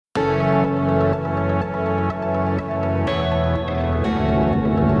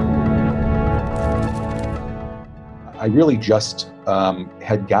I really just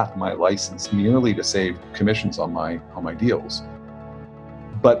had gotten my license merely to save commissions on my deals.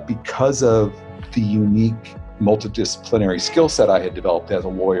 But because of the unique multidisciplinary skill set I had developed as a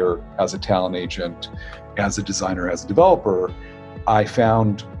lawyer, as a talent agent, as a designer, as a developer, I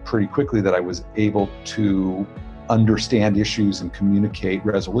found pretty quickly that I was able to understand issues and communicate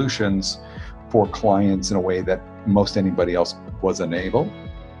resolutions for clients in a way that most anybody else was unable.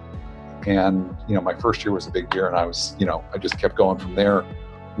 And, my first year was a big year, and I was, I just kept going from there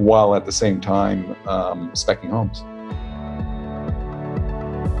while at the same time speccing homes.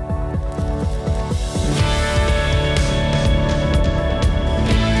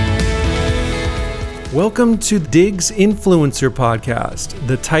 Welcome to Diggs Influencer Podcast,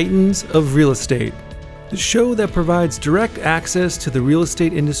 the Titans of Real Estate, the show that provides direct access to the real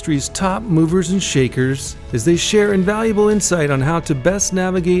estate industry's top movers and shakers as they share invaluable insight on how to best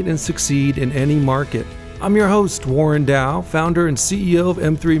navigate and succeed in any market. I'm your host, Warren Dow, founder and CEO of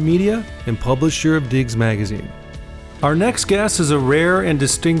M3 Media and publisher of Diggs Magazine. Our next guest is a rare and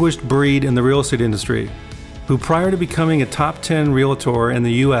distinguished breed in the real estate industry, who prior to becoming a top 10 realtor in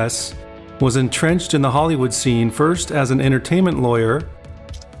the U.S., was entrenched in the Hollywood scene first as an entertainment lawyer,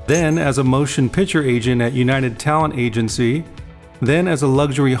 then as a motion picture agent at United Talent Agency, then as a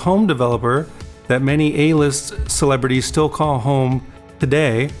luxury home developer that many A-list celebrities still call home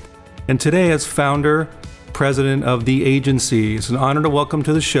today, and today as founder, president of The Agency. It's an honor to welcome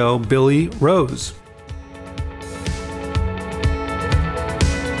to the show Billy Rose.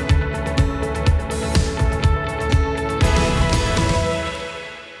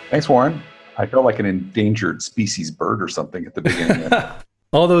 Thanks, Warren. I felt like an endangered species bird or something at the beginning.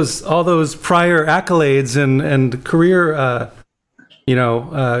 all those prior accolades and career,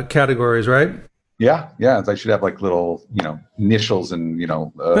 categories, right? Yeah. I should have like little, initials and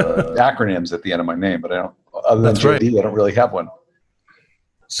acronyms at the end of my name, but I don't. Other than JD, I don't really have one.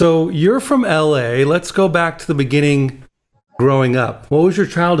 So you're from LA. Let's go back to the beginning. Growing up, what was your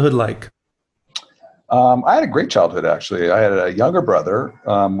childhood like? I had a great childhood, actually. I had a younger brother.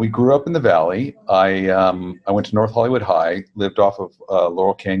 We grew up in the Valley. I went to North Hollywood High, lived off of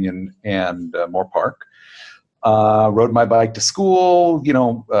Laurel Canyon and Moore Park. Rode my bike to school,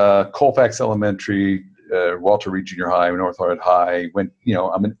 Colfax Elementary, Walter Reed Junior High, North Hollywood High.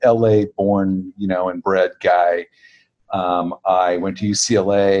 I'm an LA born, and bred guy. I went to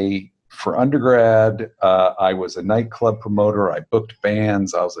UCLA for undergrad. I was a nightclub promoter. I booked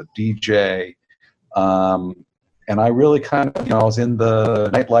bands. I was a DJ. And I really kind of, I was in the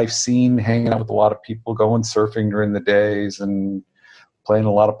nightlife scene, hanging out with a lot of people, going surfing during the days and playing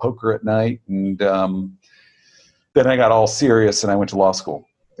a lot of poker at night. And then I got all serious and I went to law school,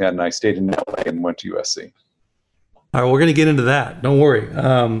 and I stayed in LA and went to USC. All right, we're going to get into that. Don't worry.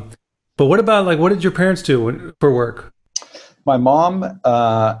 But what about, what did your parents do for work? My mom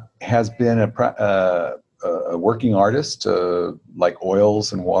has been a working artist, like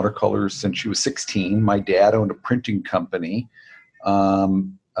oils and watercolors, since she was 16. My dad owned a printing company,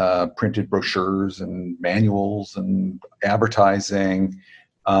 printed brochures and manuals and advertising.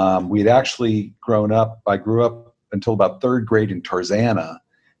 We had actually I grew up until about third grade in Tarzana,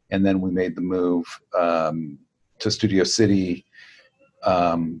 and then we made the move to Studio City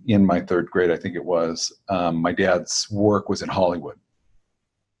in my third grade, I think it was. My dad's work was in Hollywood.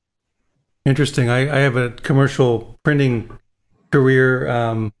 Interesting. I have a commercial printing career,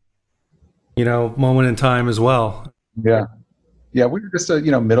 moment in time as well. Yeah. We were just a,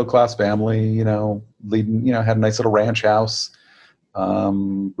 middle-class family, leading, had a nice little ranch house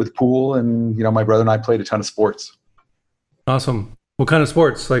with pool. And, my brother and I played a ton of sports. Awesome. What kind of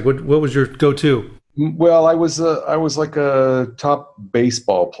sports? What was your go-to? Well, I was like a top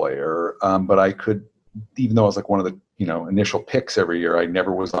baseball player, but I could, even though I was like one of the, initial picks every year, I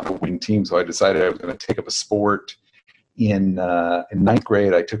never was on a winning team. So I decided I was going to take up a sport. In ninth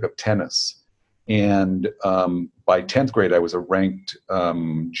grade, I took up tennis. And by 10th grade, I was a ranked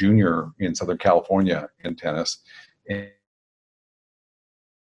junior in Southern California in tennis.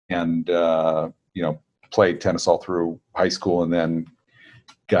 And played tennis all through high school, and then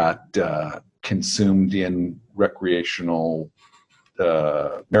got consumed in recreational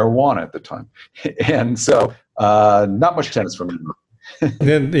marijuana at the time. And so not much tennis for me.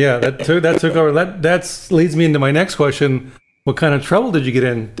 Then that took over. That leads me into my next question. What kind of trouble did you get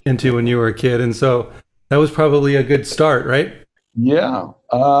into when you were a kid? And so that was probably a good start, right? Yeah.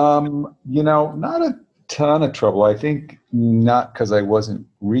 Not a ton of trouble. I think not because I wasn't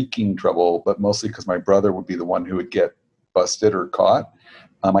wreaking trouble, but mostly because my brother would be the one who would get busted or caught.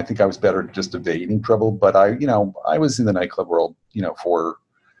 I think I was better at just evading trouble, but I was in the nightclub world, for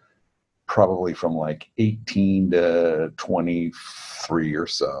probably from like 18 to 23 or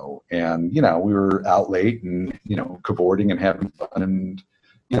so. And, we were out late and, cavorting and having fun. And,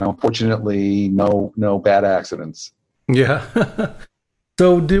 fortunately, no bad accidents. Yeah.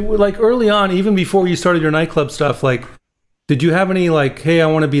 So like early on, even before you started your nightclub stuff, like, did you have any like, hey, I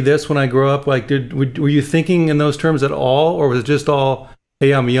want to be this when I grow up? Like, were you thinking in those terms at all? Or was it just all,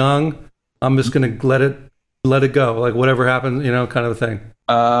 hey, I'm young, I'm just going to let it go, like whatever happens, kind of a thing?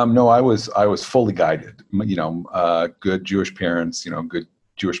 No, I was fully guided. Good Jewish parents, good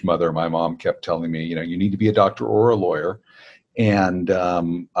Jewish mother. My mom kept telling me, you need to be a doctor or a lawyer. And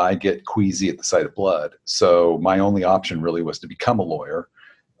I get queasy at the sight of blood. So my only option really was to become a lawyer.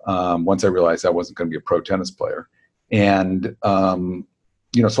 Once I realized I wasn't going to be a pro tennis player. And,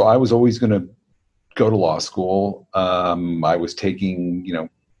 so I was always going to go to law school. I was taking,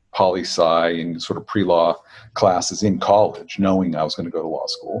 poli-sci and sort of pre-law classes in college, knowing I was going to go to law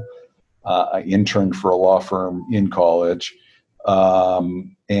school. I interned for a law firm in college.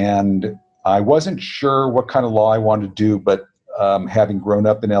 And I wasn't sure what kind of law I wanted to do, but having grown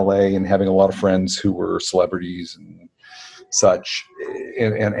up in LA and having a lot of friends who were celebrities and such,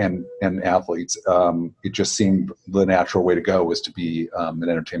 and athletes, it just seemed the natural way to go was to be an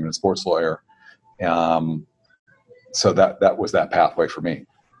entertainment and sports lawyer. So that was that pathway for me.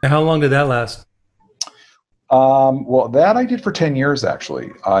 And how long did that last? Well, that I did for 10 years,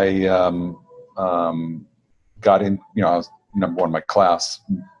 actually. I got in, I was number one in my class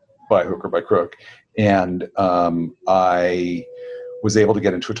by hook or by crook. And I was able to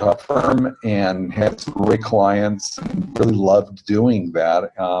get into a top firm and had some great clients and really loved doing that.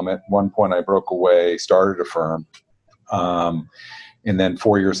 At one point I broke away, started a firm. And then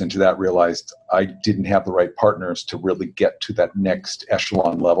 4 years into that, realized I didn't have the right partners to really get to that next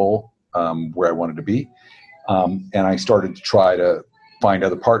echelon level where I wanted to be. And I started to try to find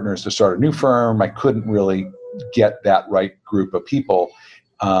other partners to start a new firm. I couldn't really get that right group of people.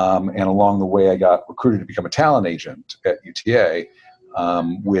 And along the way, I got recruited to become a talent agent at UTA,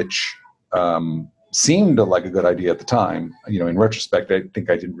 which seemed like a good idea at the time. In retrospect, I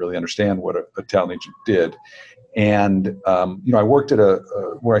think I didn't really understand what a talent agent did. And, I worked at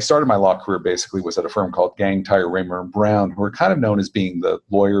where I started my law career basically was at a firm called Gang, Tire, Raymer and Brown, who are kind of known as being the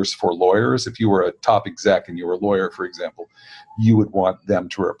lawyers for lawyers. If you were a top exec and you were a lawyer, for example, you would want them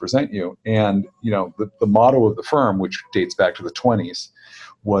to represent you. And, the motto of the firm, which dates back to the 1920s,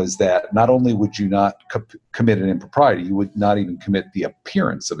 was that not only would you not commit an impropriety, you would not even commit the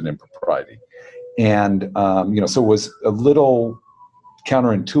appearance of an impropriety. And, so it was a little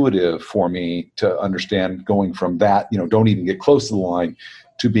counterintuitive for me to understand going from that, don't even get close to the line,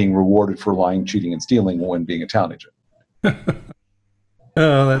 to being rewarded for lying, cheating, and stealing when being a talent agent.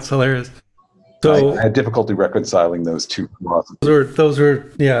 Oh, that's hilarious. So I had difficulty reconciling those two philosophies. Those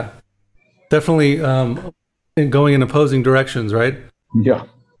are yeah, definitely going in opposing directions, right? Yeah.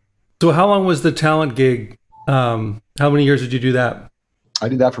 So how long was the talent gig? How many years did you do that? I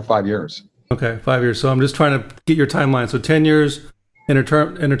did that for 5 years. Okay, 5 years. So I'm just trying to get your timeline. So 10 years,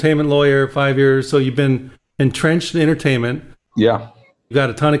 entertainment lawyer, 5 years. So you've been entrenched in entertainment. Yeah. You got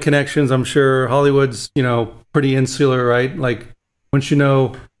a ton of connections, I'm sure. Hollywood's, pretty insular, right? Like once you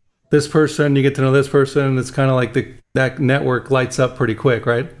know this person, you get to know this person. It's kind of like that network lights up pretty quick,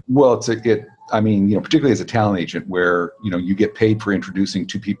 right? Well, particularly as a talent agent where, you get paid for introducing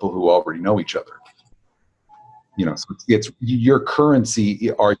two people who already know each other. So it's your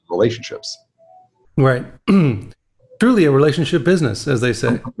currency are relationships. Right. Truly a relationship business, as they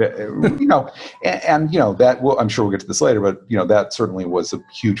say. That I'm sure we'll get to this later, but that certainly was a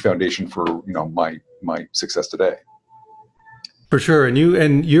huge foundation for my success today. For sure,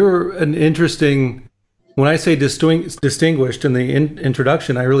 and you're an interesting. When I say distinguished in the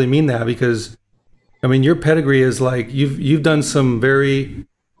introduction, I really mean that because, your pedigree is like you've done some very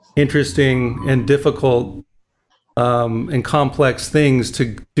interesting and difficult and complex things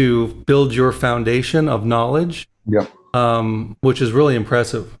to build your foundation of knowledge. Yeah. Which is really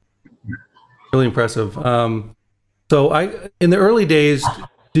impressive. Really impressive. So in the early days,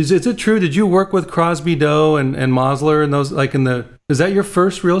 is it true? Did you work with Crosby, Doe and Mosler and those is that your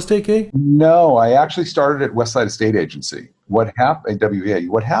first real estate gig? No, I actually started at Westside Estate Agency. What happened at WEA?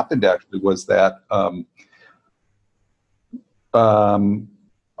 What happened actually was that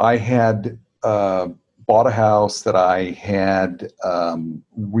I had bought a house that I had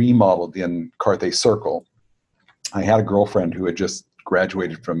remodeled in Carthay Circle. I had a girlfriend who had just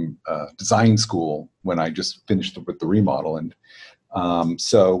graduated from design school when I just finished with the remodel. And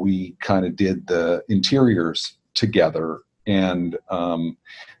so we kind of did the interiors together. And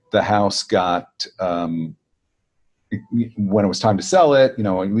the house got when it was time to sell it,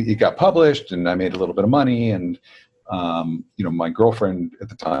 it got published and I made a little bit of money. And, my girlfriend at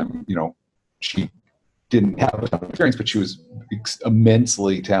the time, she didn't have a ton of experience, but she was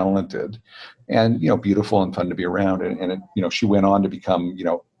immensely talented and, beautiful and fun to be around. And she went on to become,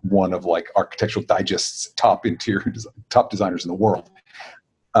 one of like Architectural Digest's top designers in the world.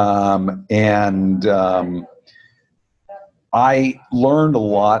 I learned a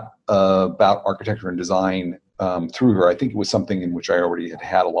lot about architecture and design through her. I think it was something in which I already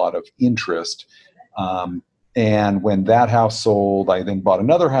had a lot of interest. And when that house sold, I then bought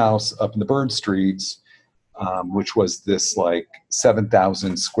another house up in the Bird Streets, which was this like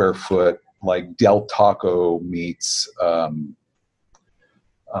 7,000 square foot, like Del Taco meets,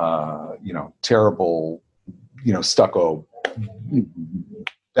 terrible, stucco,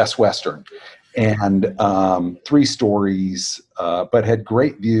 Best Western. And 3 stories, but had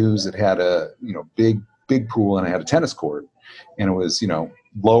great views. It had a big pool, and it had a tennis court, and it was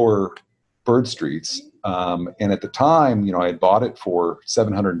lower Bird Streets. And at the time, I had bought it for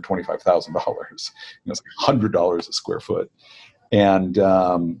 $725,000. It's like $100 a square foot, and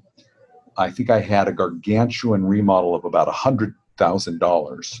I think I had a gargantuan remodel of about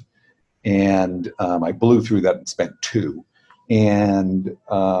 $100,000, and I blew through that and spent $2 million. And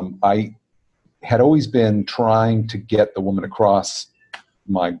I had always been trying to get the woman across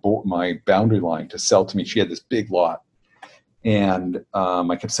my boundary line to sell to me. She had this big lot. And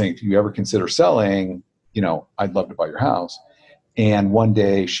I kept saying, if you ever consider selling, I'd love to buy your house. And one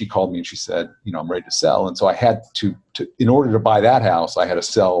day she called me and she said, I'm ready to sell. And so I had to in order to buy that house, I had to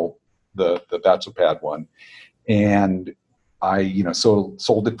sell the bachelor pad one. And I,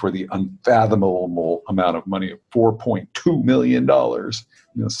 sold it for the unfathomable amount of money of $4.2 million,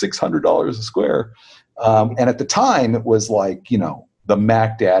 $600 a square. And at the time it was like, the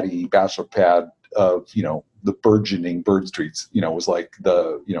Mac Daddy bachelor pad of, the burgeoning Bird Streets, was like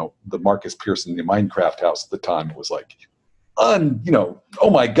the Marcus Pearson, the Minecraft house at the time. It was like,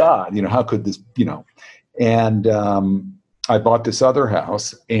 oh my God, how could this, and I bought this other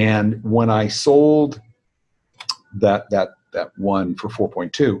house. And when I sold that one for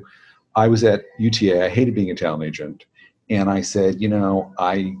 4.2, I was at UTA. I hated being a talent agent. And I said,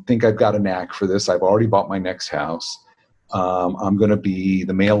 I think I've got a knack for this. I've already bought my next house. I'm going to be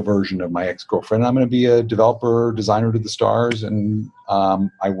the male version of my ex-girlfriend. I'm going to be a developer, designer to the stars. And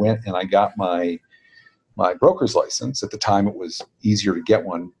I went and I got my broker's license. At the time, it was easier to get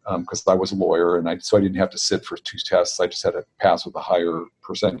one because I was a lawyer, and so I didn't have to sit for 2 tests. I just had to pass with a higher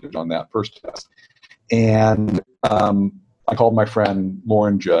percentage on that first test. And I called my friend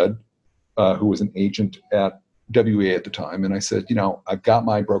Lauren Judd, who was an agent at WA at the time, and I said, I've got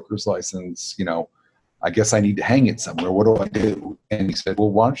my broker's license. I guess I need to hang it somewhere. What do I do? And he said, well,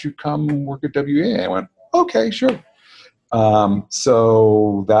 why don't you come work at WA? I went, okay, sure.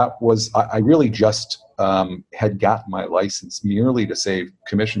 So that was, I really just had gotten my license merely to save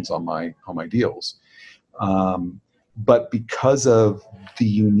commissions on my deals. But because of the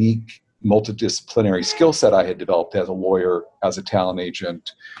unique multidisciplinary skill set I had developed as a lawyer, as a talent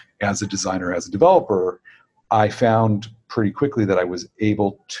agent, as a designer, as a developer, I found pretty quickly that I was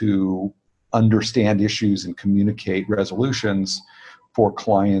able to understand issues and communicate resolutions for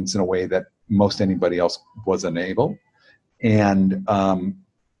clients in a way that most anybody else was unable. And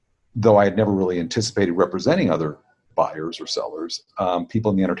though I had never really anticipated representing other buyers or sellers, people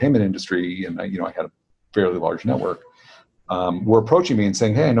in the entertainment industry, and I had a fairly large network, were approaching me and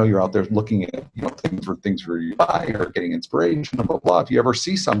saying, hey, I know you're out there looking at things for you to buy or getting inspiration, blah, blah, blah. If you ever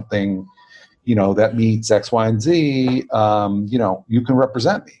see something, that meets X, Y, and Z, you can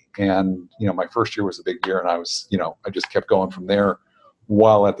represent me. And, my first year was a big year, and I was, I just kept going from there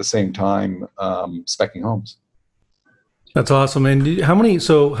while at the same time speccing homes. That's awesome. And how many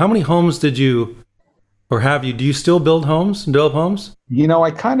homes did you, or have you, do you still build homes and develop homes?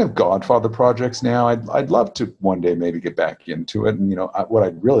 I kind of godfather projects now. I'd love to one day maybe get back into it. And, what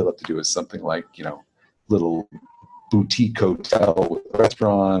I'd really love to do is something like, little boutique hotel with a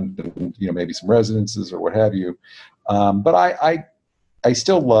restaurant and, maybe some residences or what have you. But I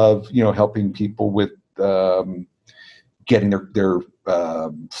still love, helping people with getting their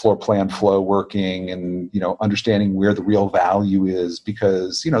floor plan flow working and, understanding where the real value is,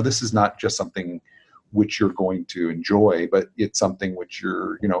 because, this is not just something which you're going to enjoy, but it's something which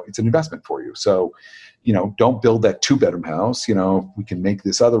it's an investment for you. So, don't build that 2-bedroom house. We can make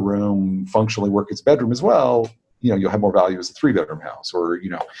this other room functionally work as a bedroom as well. You'll have more value as a 3-bedroom house, or,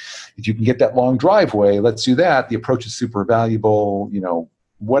 if you can get that long driveway, let's do that. The approach is super valuable,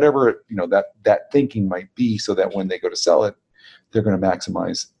 whatever, that thinking might be, so that when they go to sell it, they're going to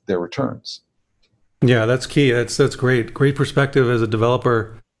maximize their returns. Yeah, that's key. That's great. Great perspective as a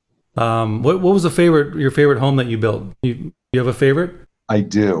developer. What was your favorite home that you built? You have a favorite? I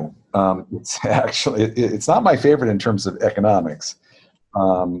do. It's actually it's not my favorite in terms of economics.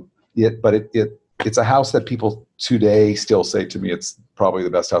 It's a house that people today still say to me it's probably the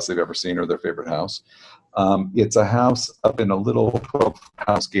best house they've ever seen or their favorite house. It's a house up in a little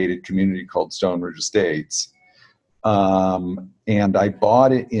 12-house gated community called Stone Ridge Estates. And I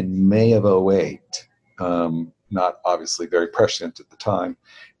bought it in May of '08. Not obviously very prescient at the time.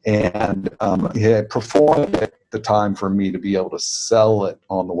 And it had performed at the time for me to be able to sell it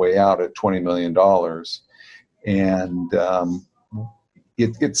on the way out at $20 million. And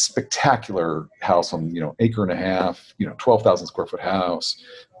it's spectacular house on, acre and a half, 12,000 square foot house,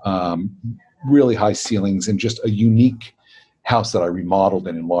 really high ceilings, and just a unique house that I remodeled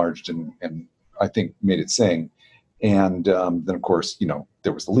and enlarged and I think made it sing. And then of course,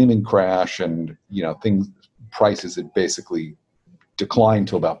 there was the Lehman crash and, prices had basically declined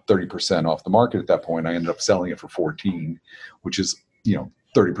to about 30% off the market at that point. I ended up selling it for 14, which is,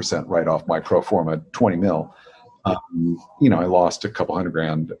 30% right off my pro forma 20 mil. I lost a couple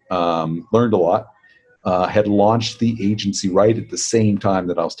 $100,000, learned a lot, had launched the agency right at the same time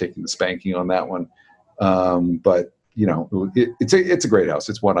that I was taking the spanking on that one. But it's a great house.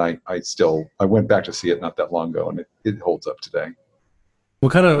 It's one I went back to see it not that long ago, and it holds up today.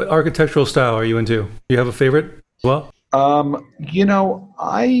 What kind of architectural style are you into? Do you have a favorite as well? I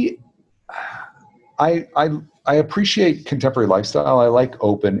appreciate contemporary lifestyle. I like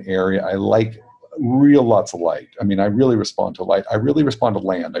open area. I like lots of light. I mean, I really respond to light. I really respond to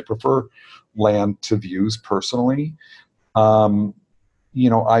land. I prefer land to views personally. I've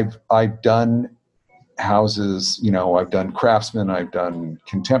done houses, I've done craftsman, I've done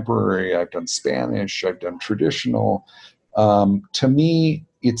contemporary, I've done Spanish, I've done traditional. To me,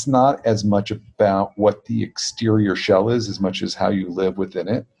 it's not as much about what the exterior shell is as much as how you live within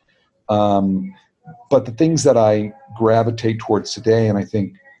it. But the things that I gravitate towards today, and I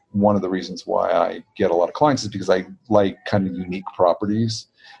think one of the reasons why I get a lot of clients is because I like kind of unique properties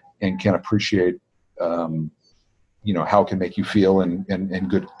and can appreciate, how it can make you feel and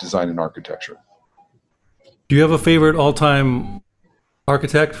good design and architecture. Do you have a favorite all-time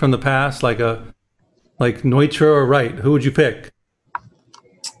architect from the past, like Neutra or Wright? Who would you pick?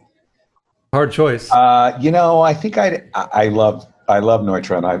 Hard choice. I think I love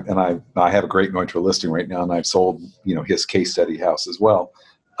Neutra, and I have a great Neutra listing right now, and I've sold his case study house as well.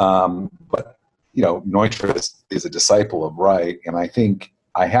 But Neutra is a disciple of Wright, and I think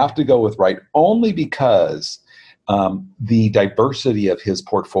I have to go with Wright only because the diversity of his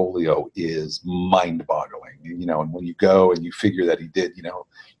portfolio is mind-boggling. And when you go and you figure that he did,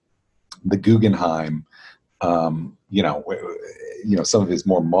 the Guggenheim, some of his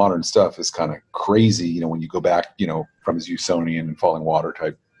more modern stuff is kind of crazy. When you go back, from his Usonian and Falling Water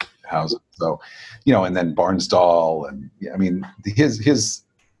type houses. So, and then Barnsdall, and I mean, his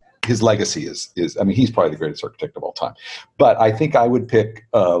legacy is he's probably the greatest architect of all time. But I think I would pick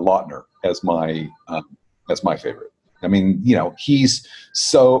Lautner as my favorite. I mean, he's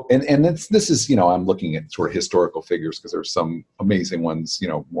so, and this is, I'm looking at sort of historical figures because there's some amazing ones,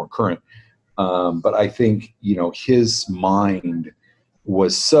 more current. But I think, his mind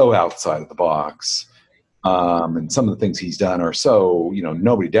was so outside of the box. And some of the things he's done are so,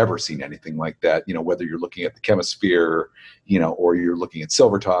 nobody'd ever seen anything like that, whether you're looking at the Chemisphere, or you're looking at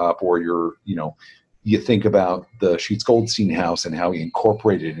Silvertop, or you think about the Sheets Goldstein house and how he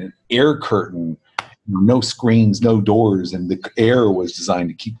incorporated an air curtain, no screens, no doors, and the air was designed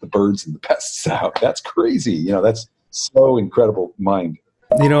to keep the birds and the pests out. That's crazy. That's so incredible mind.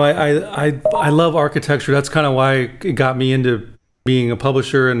 I love architecture. That's kind of why it got me into being a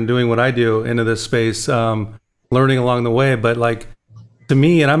publisher and doing what I do into this space, learning along the way. But to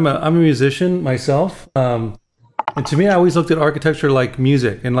me, and I'm a musician myself, and to me, I always looked at architecture like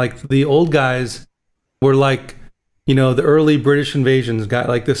music, and the old guys were the early British invasions, got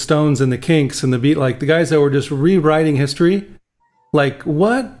like the Stones and the Kinks and the Beat, the guys that were just rewriting history.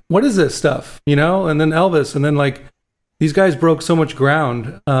 What is this stuff? And then Elvis, and then these guys broke so much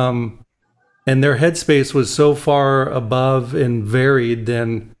ground, and their headspace was so far above and varied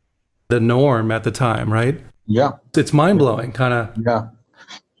than the norm at the time, right? Yeah. It's mind-blowing, kind of. Yeah.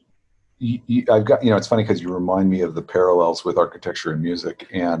 I've got, it's funny because you remind me of the parallels with architecture and music.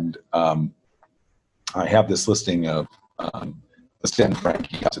 And I have this listing of the Stan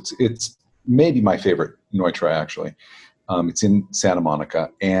Franke house. It's maybe my favorite Neutra, actually. It's in Santa Monica.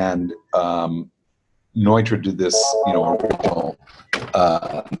 And Neutra did this, original,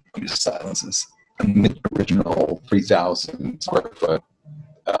 original 3,000 square foot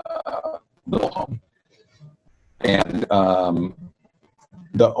little home. and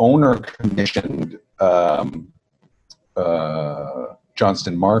the owner commissioned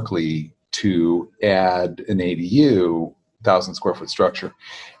Johnston Markley to add an ADU, 1,000 square foot structure.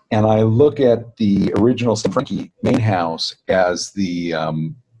 And I look at the original St. Frankie main house as the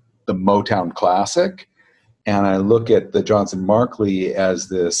Motown classic, and I look at the Johnston Markley as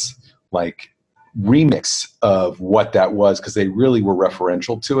this like remix of what that was, because they really were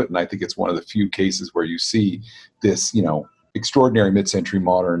referential to it. And I think it's one of the few cases where you see this, extraordinary mid-century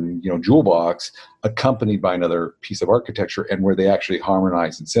modern, jewel box accompanied by another piece of architecture, and where they actually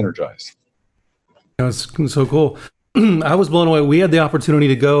harmonize and synergize. It's so cool. I was blown away. We had the opportunity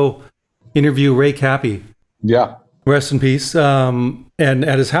to go interview Ray Cappy. Yeah. Rest in peace. And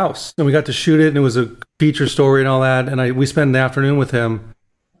at his house. And we got to shoot it, and it was a feature story and all that. And we spent the afternoon with him.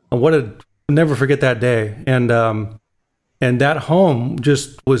 And never forget that day. And that home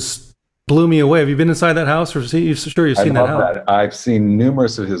just blew me away. Have you been inside that house? Or sure you've seen that house? I've seen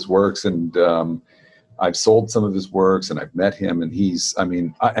numerous of his works, and I've sold some of his works, and I've met him, and his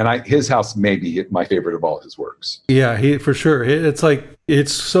house may be my favorite of all his works. Yeah, for sure. It's like,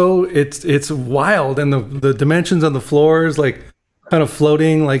 it's wild. And the dimensions on the floors, like kind of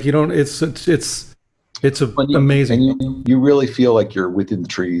floating, like it's amazing. And you really feel like you're within the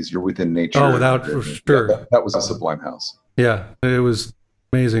trees, you're within nature. Oh, without, for sure. That was a sublime house. Yeah, it was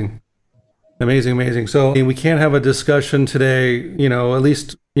amazing. Amazing. So we can't have a discussion today, at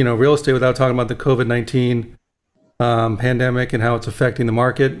least, real estate, without talking about the COVID-19 pandemic and how it's affecting the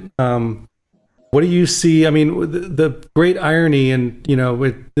market. What do you see? I mean, the great irony, and,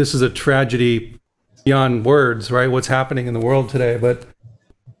 this is a tragedy beyond words, right? What's happening in the world today. But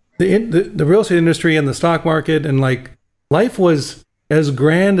the real estate industry and the stock market, and like, life was as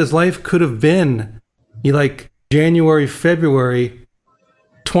grand as life could have been, like January, February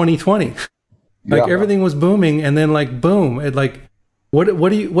 2020. Like, everything was booming, and then like boom. It like,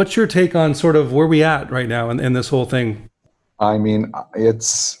 what's your take on sort of where we at right now in this whole thing? I mean,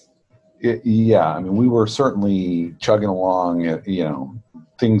 yeah. I mean, we were certainly chugging along.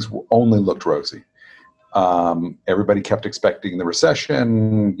 Things only looked rosy. Everybody kept expecting the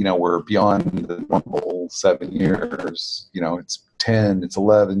recession. We're beyond the normal 7 years. It's 10, it's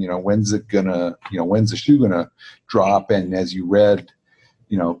 11. When's the shoe gonna drop? And as you read,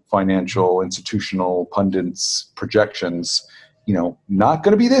 financial institutional pundits projections, not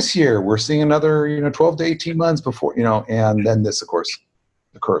going to be this year. We're seeing another, 12 to 18 months before, and then this, of course,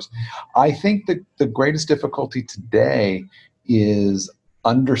 occurs. I think that the greatest difficulty today is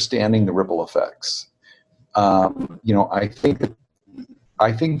understanding the ripple effects. I think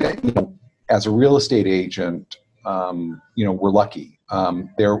that, as a real estate agent, we're lucky.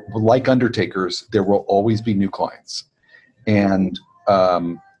 They're like undertakers. There will always be new clients. And,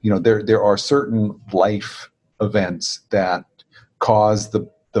 there are certain life events that cause the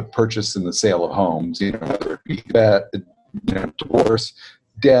purchase and the sale of homes, whether it be divorce,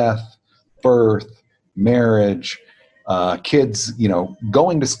 death, birth, marriage, kids,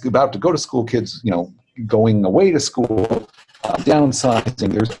 about to go to school, kids, going away to school,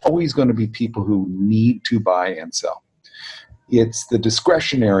 downsizing. There's always going to be people who need to buy and sell. It's the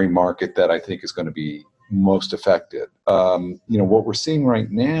discretionary market that I think is going to be most affected. What we're seeing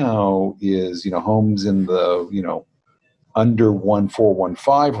right now is, homes in the, under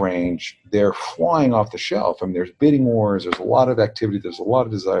 1.415 range, they're flying off the shelf. I mean, there's bidding wars, there's a lot of activity, there's a lot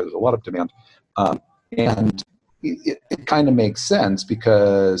of desire, there's a lot of demand. And it kind of makes sense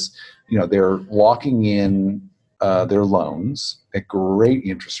because, they're locking in their loans at great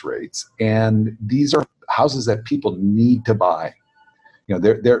interest rates. And these are houses that people need to buy.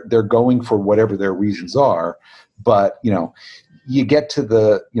 They're going for whatever their reasons are, but you get to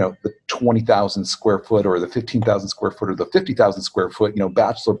the 20,000 square foot or the 15,000 square foot or the 50,000 square foot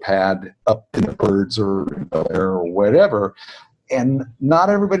bachelor pad up in the Birds or or whatever, and not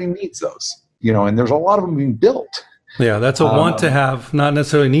everybody needs those. And there's a lot of them being built. Yeah, that's a want to have, not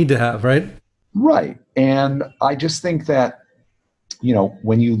necessarily need to have, right? Right, and I just think that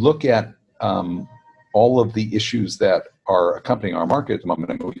when you look at all of the issues that are accompanying our market at the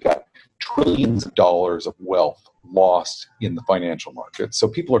moment, I mean, we've got trillions of dollars of wealth lost in the financial market. So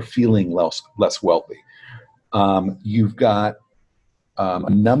people are feeling less wealthy. You've got a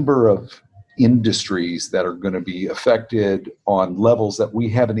number of industries that are going to be affected on levels that we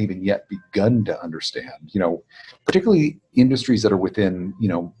haven't even yet begun to understand. Particularly industries that are within,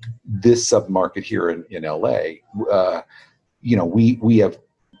 this submarket here in LA. We have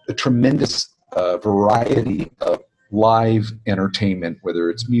a tremendous variety of live entertainment, whether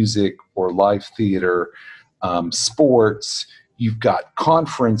it's music or live theater, sports, you've got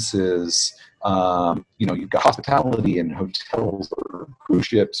conferences, you've got hospitality and hotels or cruise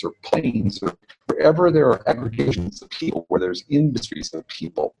ships or planes or wherever there are aggregations of people, where there's industries of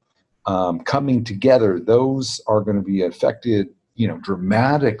people coming together. Those are going to be affected,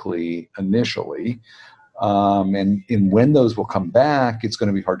 dramatically initially. And when those will come back, it's going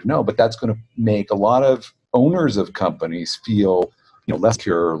to be hard to know, but that's going to make a lot of owners of companies feel, less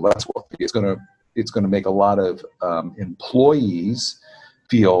secure, less wealthy. It's going to make a lot of employees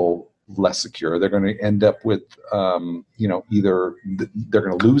feel less secure. They're going to end up with, either they're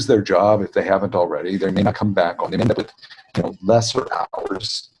going to lose their job if they haven't already. They may not come back on. They may end up with, lesser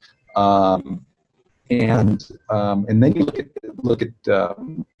hours. And then you look at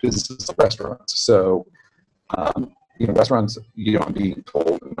businesses like restaurants. So, restaurants, I'm being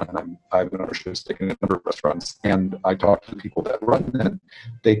told, and I've been ownership stake in a number of restaurants, and I talk to the people that run them.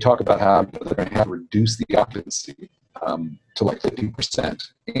 They talk about how they're going to have to reduce the occupancy to like 50%,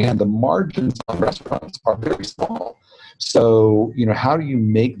 and the margins on restaurants are very small. So, how do you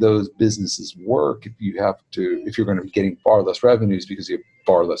make those businesses work if you're going to be getting far less revenues because you have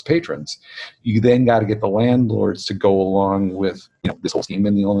far less patrons? You then got to get the landlords to go along with, this whole scheme.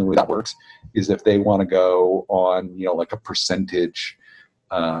 And the only way that works is if they want to go on, like a percentage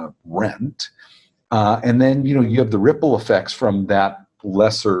rent. And then, you have the ripple effects from that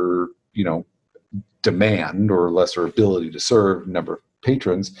lesser, demand or lesser ability to serve number of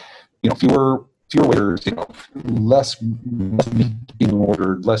patrons, fewer waiters, less meat being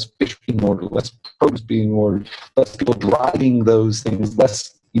ordered, less fish being ordered, less produce being ordered, less people driving those things,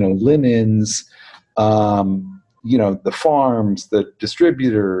 less, linens, the farms, the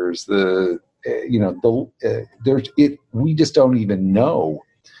distributors, we just don't even know,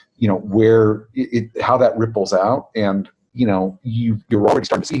 where how that ripples out. And, you're already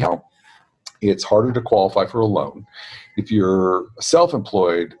starting to see how it's harder to qualify for a loan. If you're a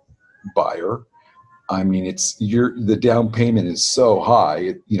self-employed buyer, I mean, the down payment is so high,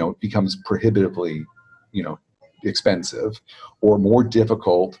 it becomes prohibitively, expensive or more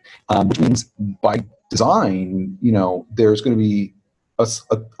difficult, which means by design, there's going to be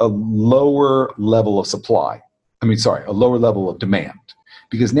a lower level of supply. A lower level of demand,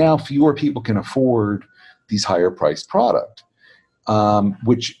 because now fewer people can afford these higher priced product,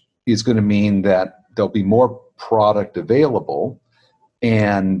 which is going to mean that there'll be more product available,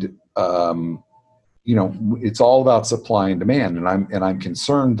 and it's all about supply and demand. And I'm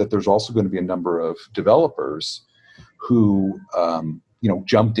concerned that there's also going to be a number of developers who,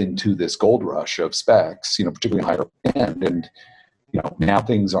 jumped into this gold rush of specs, particularly higher end. And, now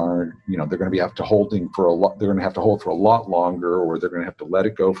things aren't, they're going to be have to holding for a lot. They're going to have to hold for a lot longer, or they're going to have to let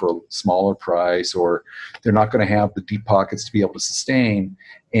it go for a smaller price, or they're not going to have the deep pockets to be able to sustain.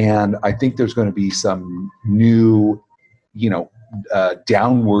 And I think there's going to be some new,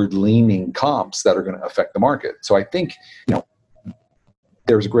 downward leaning comps that are going to affect the market. So I think,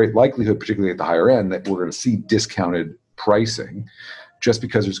 there's a great likelihood, particularly at the higher end, that we're going to see discounted pricing just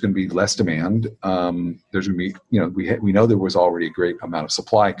because there's going to be less demand. There's going to be, we know there was already a great amount of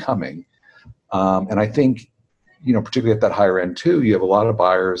supply coming. And I think, particularly at that higher end too, you have a lot of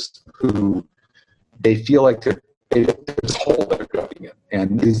buyers who they feel like there's this hole that they're jumping in.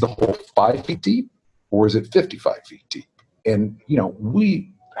 And is the hole 5 feet deep or is it 55 feet deep? And,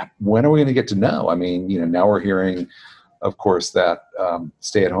 when are we going to get to know? I mean, now we're hearing, of course, that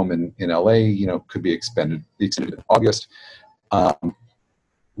stay at home in LA, could be extended in August.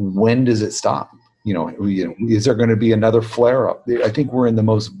 When does it stop? Is there going to be another flare up? I think we're in the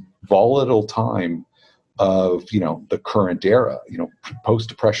most volatile time of, the current era,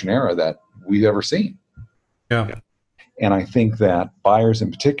 post-depression era that we've ever seen. Yeah. And I think that buyers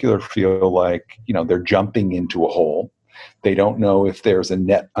in particular feel like, they're jumping into a hole. They don't know if there's a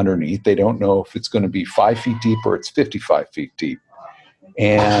net underneath. They don't know if it's going to be 5 feet deep or it's 55 feet deep.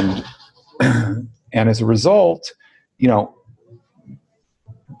 And, and as a result,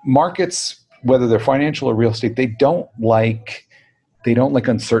 markets, whether they're financial or real estate, they don't like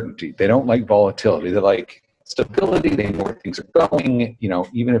uncertainty. They don't like volatility. They like stability. They know where things are going,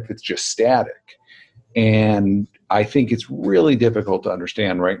 even if it's just static. And I think it's really difficult to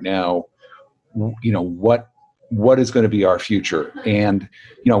understand right now, what is going to be our future. And,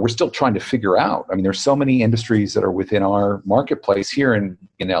 we're still trying to figure out, there's so many industries that are within our marketplace here in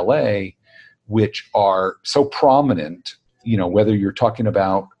LA, which are so prominent, whether you're talking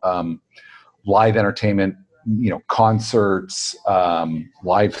about live entertainment, concerts,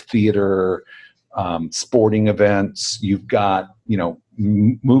 live theater, sporting events, you've got,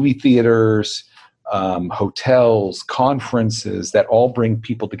 movie theaters, hotels, conferences that all bring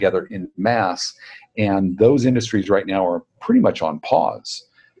people together in mass. And those industries right now are pretty much on pause.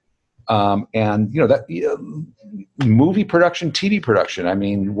 And movie production, TV production, I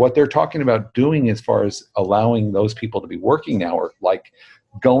mean, what they're talking about doing as far as allowing those people to be working now are like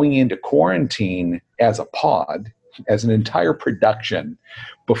going into quarantine as a pod, as an entire production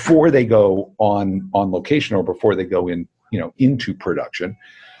before they go on location or before they go in, into production.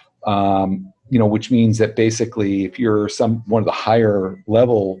 Which means that basically if you're one of the higher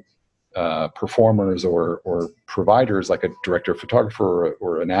level performers or providers, like a director, photographer,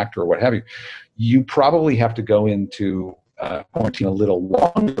 or an actor, or what have you, you probably have to go into quarantine a little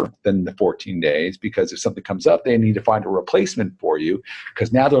longer than the 14 days, because if something comes up, they need to find a replacement for you,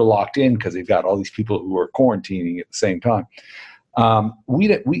 because now they're locked in because they've got all these people who are quarantining at the same time.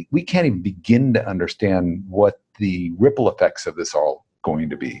 We can't even begin to understand what the ripple effects of this are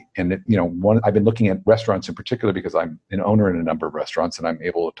going to be. And I've been looking at restaurants in particular because I'm an owner in a number of restaurants, and I'm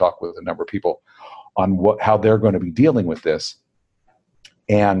able to talk with a number of people on how they're going to be dealing with this.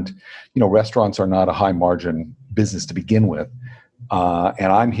 And restaurants are not a high margin business to begin with,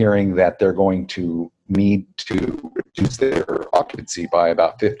 and I'm hearing that they're going to need to reduce their occupancy by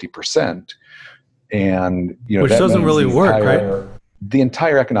about 50%. And which doesn't really work, right? The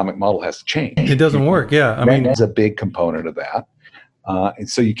entire economic model has to change. It doesn't work. Yeah, I mean, rent is a big component of that. And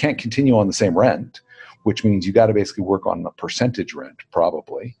so you can't continue on the same rent, which means you got to basically work on a percentage rent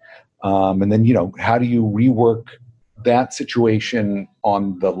probably. And then, how do you rework that situation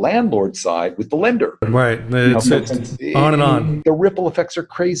on the landlord side with the lender? Right. It's on and on. The ripple effects are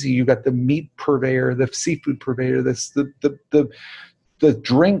crazy. You got the meat purveyor, the seafood purveyor, the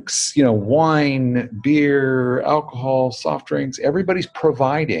drinks, wine, beer, alcohol, soft drinks, everybody's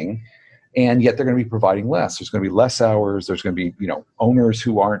providing. And yet they're going to be providing less. There's going to be less hours. There's going to be, owners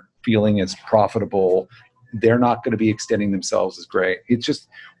who aren't feeling as profitable. They're not going to be extending themselves as great. It's just,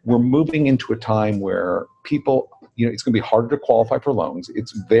 we're moving into a time where people, it's going to be harder to qualify for loans.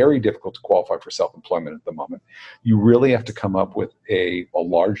 It's very difficult to qualify for self-employment at the moment. You really have to come up with a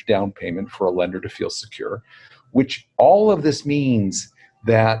large down payment for a lender to feel secure, which all of this means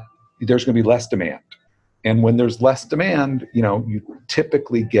that there's going to be less demand. And when there's less demand, you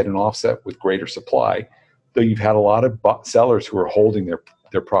typically get an offset with greater supply, though you've had a lot of sellers who are holding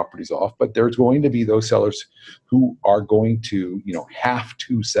their properties off. But there's going to be those sellers who are going to, have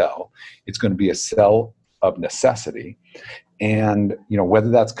to sell. It's going to be a sell of necessity. And, whether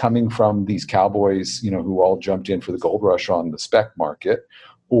that's coming from these cowboys, who all jumped in for the gold rush on the spec market,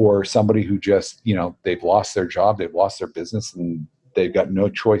 or somebody who just, they've lost their job, they've lost their business, and they've got no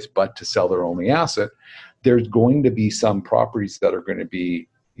choice but to sell their only asset. There's going to be some properties that are going to be,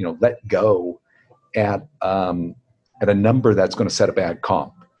 let go at a number that's going to set a bad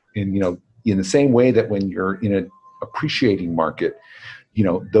comp. And, in the same way that when you're in an appreciating market,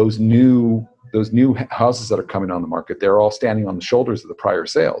 those new houses that are coming on the market, they're all standing on the shoulders of the prior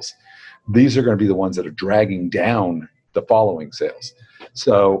sales. These are going to be the ones that are dragging down the following sales.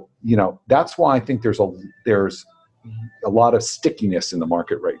 So, that's why I think there's a lot of stickiness in the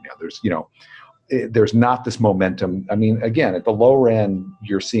market right now. There's not this momentum. I mean, again, at the lower end,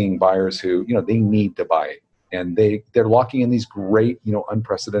 you're seeing buyers who, they need to buy, and they're locking in these great,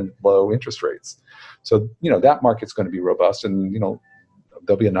 unprecedented low interest rates. So, that market's going to be robust, and,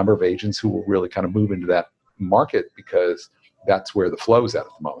 there'll be a number of agents who will really kind of move into that market because that's where the flow's at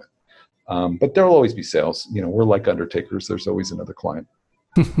the moment. But there'll always be sales. We're like undertakers. There's always another client.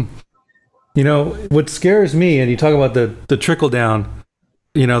 What scares me, and you talk about the trickle down,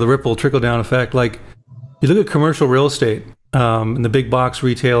 the ripple trickle down effect. Like, you look at commercial real estate, and the big box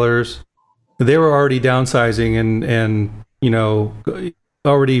retailers, they were already downsizing and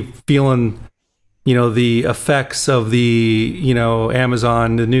already feeling, the effects of the,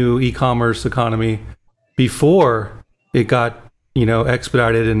 Amazon, the new e-commerce economy before it got,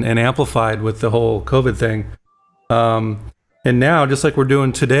 expedited and amplified with the whole COVID thing. And now, just like we're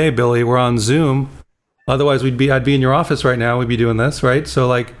doing today, Billy, we're on Zoom. Otherwise, I'd be in your office right now. We'd be doing this, right? So,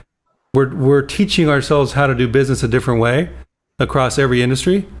 like, we're teaching ourselves how to do business a different way across every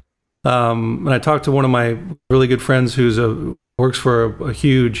industry. And I talked to one of my really good friends who's works for a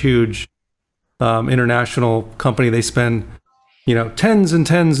huge international company. They spend, tens and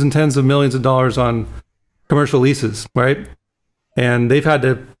tens and tens of millions of dollars on commercial leases, right? And they've had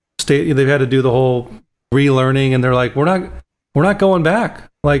to do the whole relearning, and they're like, we're not going back.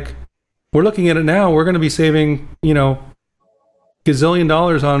 Like, we're looking at it now. We're going to be saving, gazillion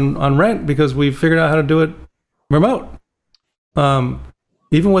dollars on rent because we've figured out how to do it remote.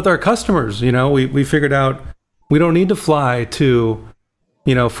 Even with our customers, we figured out we don't need to fly to,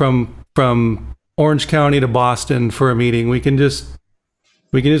 from Orange County to Boston for a meeting. We can just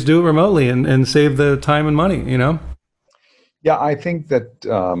we can just do it remotely and save the time and money, you know? Yeah, I think that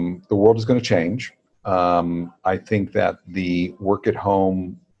the world is going to change. I think that the work at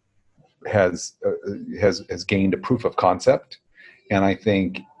home has gained a proof of concept, and I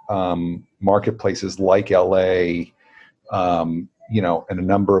think marketplaces like LA, and a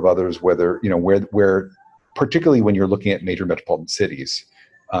number of others, where particularly when you're looking at major metropolitan cities,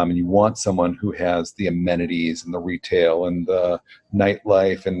 and you want someone who has the amenities and the retail and the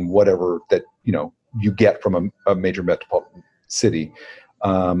nightlife and whatever that you get from a major metropolitan city.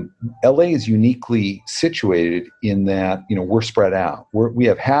 LA is uniquely situated in that we're spread out. We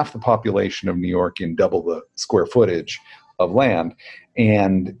have half the population of New York in double the square footage of land,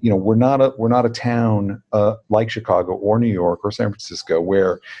 and we're not a town like Chicago or New York or San Francisco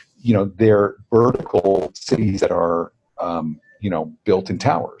where they're vertical cities that are built in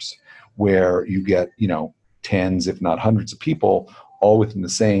towers where you get tens if not hundreds of people all within the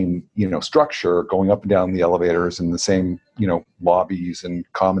same structure, going up and down the elevators in the same lobbies and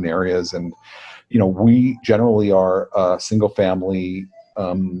common areas. And we generally are a single family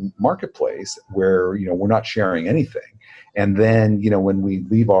marketplace where we're not sharing anything. And then when we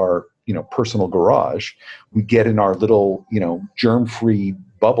leave our personal garage, we get in our little germ-free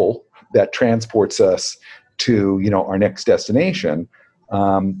bubble that transports us to our next destination.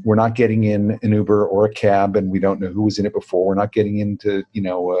 We're not getting in an Uber or a cab, and we don't know who was in it before. We're not getting into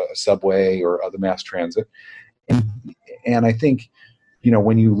a subway or other mass transit. And I think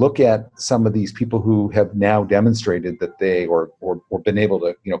when you look at some of these people who have now demonstrated that they or been able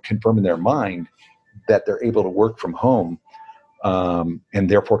to confirm in their mind that they're able to work from home, and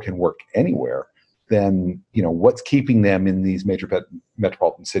therefore can work anywhere, then what's keeping them in these major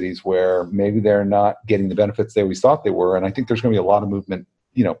metropolitan cities where maybe they're not getting the benefits they always thought they were. And I think there's going to be a lot of movement,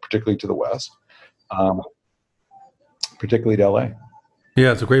 particularly to the west, particularly to LA.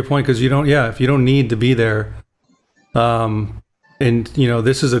 Yeah, it's a great point, because if you don't need to be there, and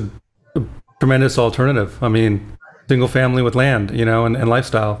this is a tremendous alternative. I mean, single family with land, and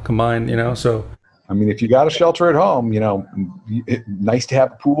lifestyle combined, so. I mean, if you got a shelter at home, nice to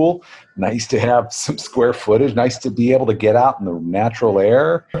have a pool, nice to have some square footage, nice to be able to get out in the natural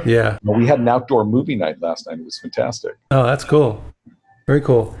air. Yeah. We had an outdoor movie night last night. It was fantastic. Oh, that's cool. Very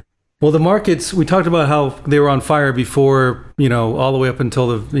cool. Well, the markets, we talked about how they were on fire before, all the way up until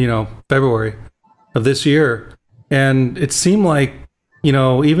the, February of this year. And it seemed like,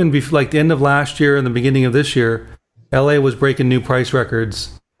 even before, like the end of last year and the beginning of this year, LA was breaking new price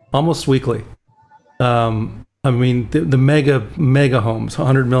records almost weekly. I mean, the mega homes,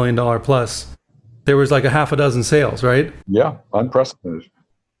 $100 million plus, there was like a half a dozen sales, right? Yeah, unprecedented.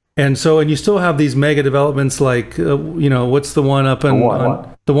 And you still have these mega developments like, what's the one up in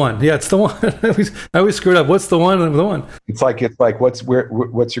the one? Yeah, it's the one. I always screw it up. What's the one? The one. It's like what's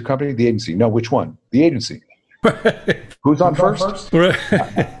your company? The agency? No, which one? The agency. Right. Who's on first? Right.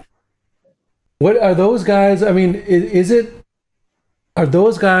 What are those guys? I mean, are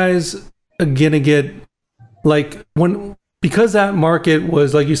those guys gonna get because that market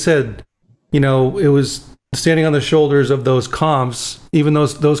was, like you said, it was standing on the shoulders of those comps, even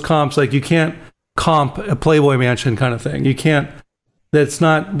those comps, like you can't comp a Playboy Mansion kind of thing. You can't,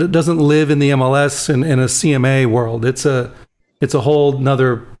 that doesn't live in the MLS and in a CMA world. It's a whole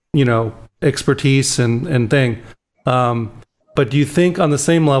nother, expertise and thing. But do you think on the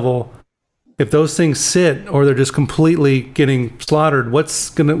same level, if those things sit or they're just completely getting slaughtered, what's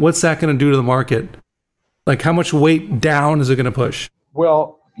that gonna do to the market? Like, how much weight down is it gonna push?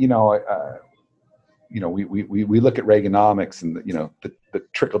 Well, we look at Reaganomics and the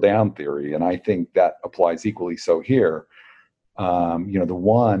trickle down theory, and I think that applies equally so here. The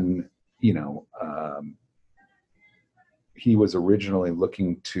one, he was originally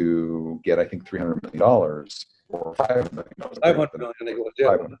looking to get, I think, $300 million or $500 million. $500 million, I think it was.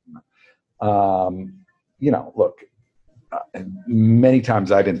 Yeah. Look, many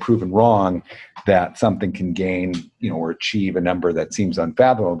times I've been proven wrong that something can gain, or achieve a number that seems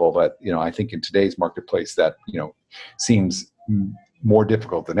unfathomable. But, I think in today's marketplace that, seems more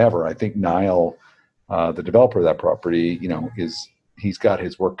difficult than ever. I think Niall, the developer of that property, he's got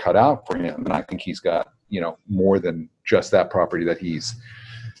his work cut out for him. And I think he's got, more than just that property that he's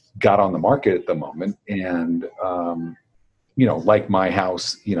got on the market at the moment. And, like my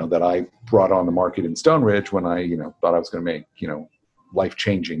house, that I brought on the market in Stone Ridge when I, thought I was going to make,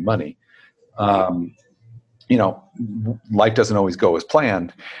 life-changing money. Life doesn't always go as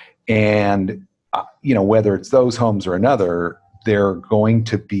planned. And, whether it's those homes or another, there are going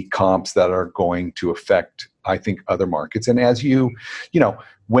to be comps that are going to affect I think, other markets. And as you know,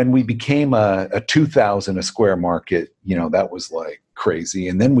 when we became a 2,000 a square market, that was like crazy.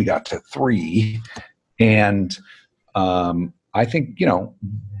 And then we got to 3. And I think,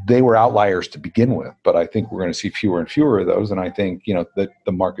 they were outliers to begin with, but I think we're going to see fewer and fewer of those. And I think, that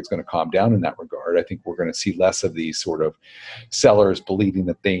the market's going to calm down in that regard. I think we're going to see less of these sort of sellers believing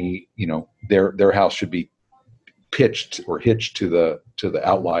that they, their house should be pitched or hitched to the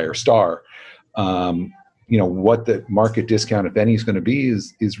outlier star. What the market discount, if any, is going to be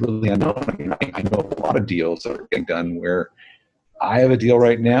is really unknown. I mean, I know a lot of deals that are getting done where I have a deal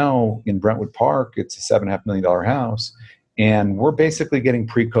right now in Brentwood Park. It's a $7.5 million house, and we're basically getting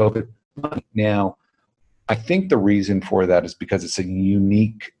pre-COVID money. Now, I think the reason for that is because it's a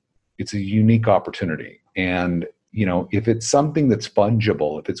unique opportunity. And, if it's something that's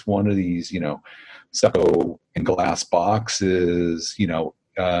fungible, if it's one of these, stucco and glass boxes,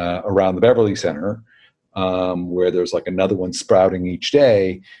 around the Beverly Center, where there's like another one sprouting each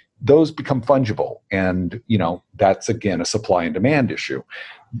day, those become fungible. And, that's, again, a supply and demand issue.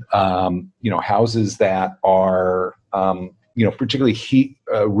 Houses that are, particularly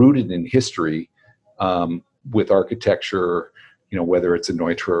rooted in history, with architecture, whether it's a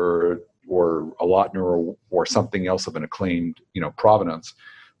Neutra or a Lochner or something else of an acclaimed, provenance,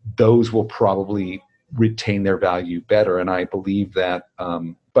 those will probably retain their value better. And I believe that,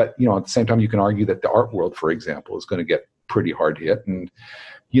 but, at the same time, you can argue that the art world, for example, is going to get pretty hard hit. And,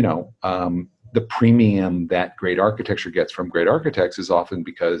 the premium that great architecture gets from great architects is often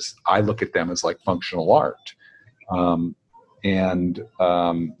because I look at them as like functional art.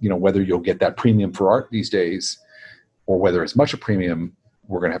 Whether you'll get that premium for art these days or whether it's much a premium,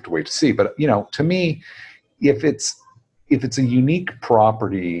 we're going to have to wait to see. But, to me, if it's a unique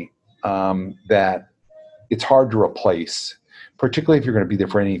property that it's hard to replace, particularly if you're going to be there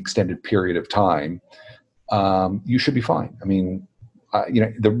for any extended period of time, you should be fine. I mean,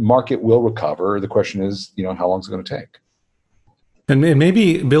 the market will recover. The question is, how long is it going to take? And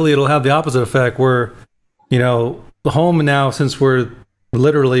maybe, Billy, it'll have the opposite effect where, the home now, since we're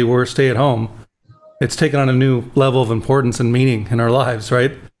stay at home, it's taken on a new level of importance and meaning in our lives,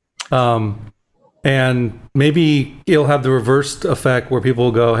 right? And maybe it'll have the reversed effect where people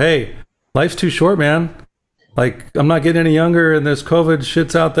will go, hey, life's too short, man. Like, I'm not getting any younger and there's COVID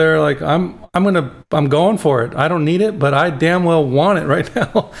shit's out there. Like, I'm going for it. I don't need it, but I damn well want it right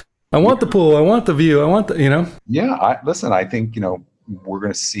now. I want the pool. I want the view. I want the, Yeah. I think, we're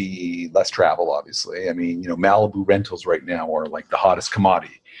going to see less travel, obviously. I mean, Malibu rentals right now are like the hottest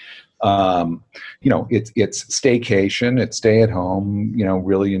commodity. It's staycation, it's stay at home,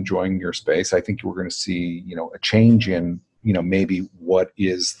 really enjoying your space. I think we're going to see, a change in, maybe what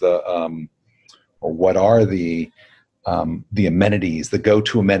is the, or what are the amenities, the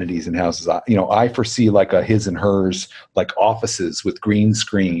go-to amenities in houses. I foresee like a his and hers, like offices with green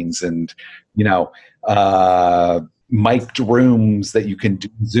screens and, mic'd rooms that you can do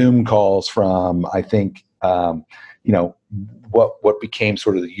Zoom calls from. I think, what became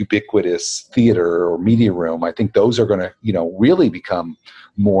sort of the ubiquitous theater or media room, I think those are going to, really become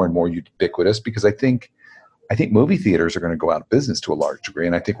more and more ubiquitous, because I think movie theaters are going to go out of business to a large degree.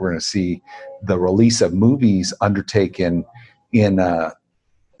 And I think we're going to see the release of movies undertaken in a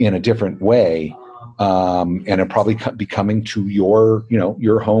different way. And it'll probably be coming to your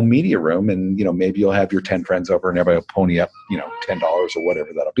home media room, and, maybe you'll have your 10 friends over and everybody will pony up, $10 or whatever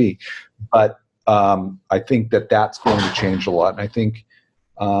that'll be. But I think that's going to change a lot. And I think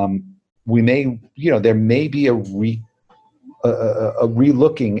we may, there may be a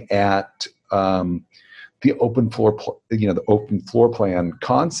relooking at the open floor plan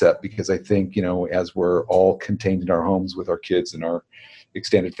concept, because I think, as we're all contained in our homes with our kids and our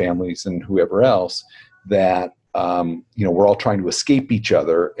extended families and whoever else, that we're all trying to escape each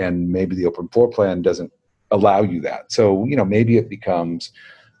other, and maybe the open floor plan doesn't allow you that. So maybe it becomes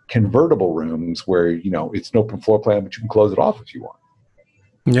convertible rooms where it's an open floor plan, but you can close it off if you want.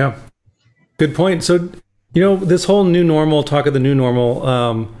 Yeah, good point. So this whole new normal, talk of the new normal,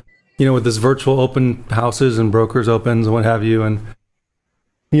 with this virtual open houses and brokers opens and what have you, and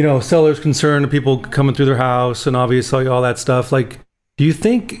sellers concerned, people coming through their house, and obviously all that stuff. Like, do you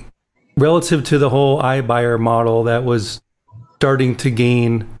think, relative to the whole iBuyer model that was starting to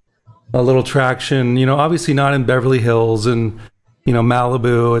gain a little traction, obviously not in Beverly Hills and,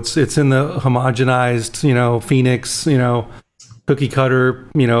 Malibu, it's in the homogenized, Phoenix, cookie cutter,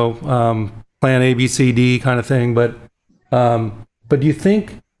 plan A, B, C, D kind of thing. But do you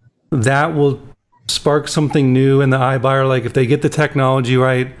think that will spark something new in the iBuyer? Like, if they get the technology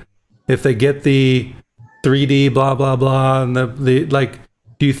right, if they get the 3D blah blah blah, and the like,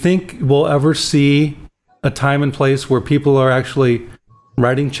 do you think we'll ever see a time and place where people are actually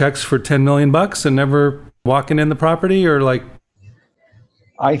writing checks for $10 million and never walking in the property, or like?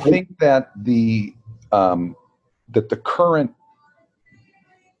 I think that the current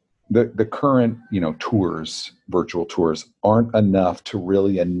tours, virtual tours, aren't enough to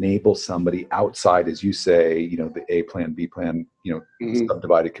really enable somebody outside, as you say, the A plan, B plan,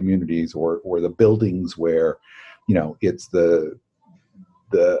 subdivided communities, or the buildings where, it's the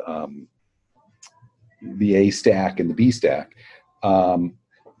A stack and the B stack,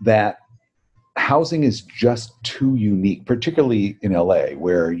 that housing is just too unique, particularly in LA,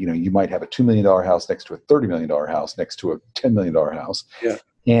 where, you might have a $2 million house next to a $30 million house next to a $10 million house. Yeah.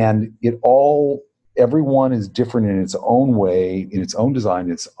 And everyone is different in its own way, in its own design,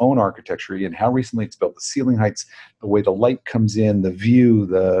 its own architecture, and how recently it's built, the ceiling heights, the way the light comes in, the view,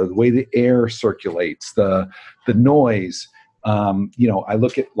 the way the air circulates, the noise. I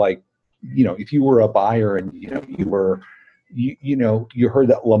look at, like, if you were a buyer and, you were, you heard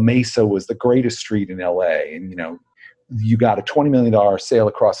that La Mesa was the greatest street in LA, and, you got a $20 million sale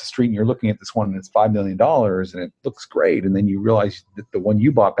across the street, and you're looking at this one and it's $5 million and it looks great. And then you realize that the one you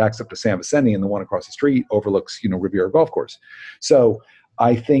bought backs up to San Vicente, and the one across the street overlooks, Riviera Golf Course. So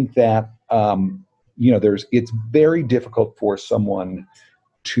I think that, it's very difficult for someone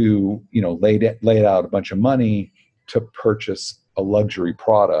to, lay out a bunch of money to purchase a luxury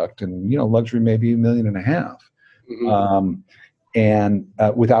product, and, luxury may be $1.5 million. Mm-hmm. And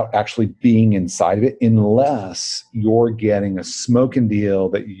without actually being inside of it, unless you're getting a smoking deal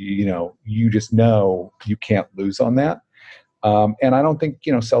that you just know you can't lose on that. And I don't think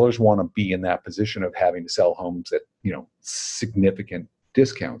sellers want to be in that position of having to sell homes at significant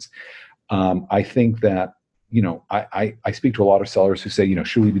discounts. I think that I speak to a lot of sellers who say,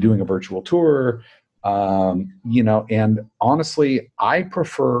 should we be doing a virtual tour? And honestly, I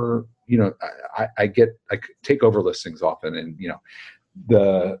prefer. I take over listings often, and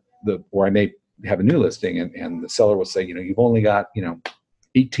where I may have a new listing, and the seller will say, you've only got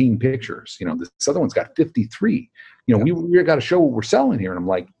 18 pictures. This other one's got 53. We got to show what we're selling here. And I'm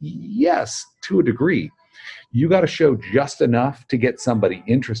like, yes, to a degree. You got to show just enough to get somebody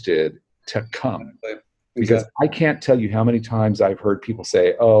interested to come. Because I can't tell you how many times I've heard people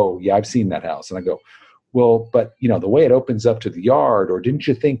say, oh yeah, I've seen that house, and I go, well, but the way it opens up to the yard, or didn't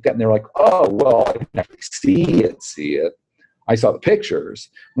you think that? And they're like, oh, well, I didn't actually see it. I saw the pictures.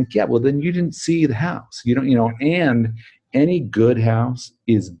 I'm like, yeah, well, then you didn't see the house. And any good house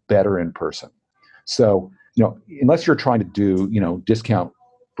is better in person. So, unless you're trying to do, discount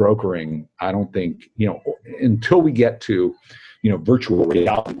brokering, I don't think, until we get to, virtual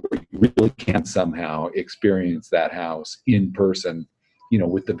reality, where you really can somehow experience that house in person,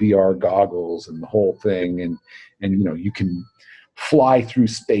 with the VR goggles and the whole thing, and you can fly through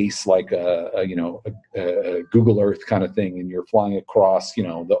space like a Google Earth kind of thing, and you're flying across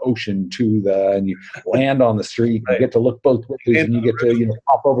the ocean and you land on the street. Right. You get to look both ways, and you get to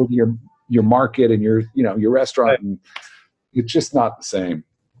pop over to your market and your restaurant, right. And it's just not the same.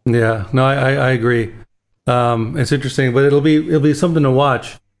 Yeah, no, I agree. It's interesting, but it'll be something to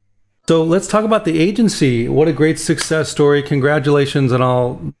watch. So let's talk about the agency. What a great success story. Congratulations on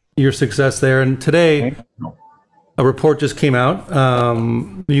all your success there. And today, a report just came out.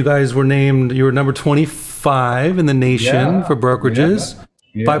 You guys were named, you were number 25 in the nation for brokerages.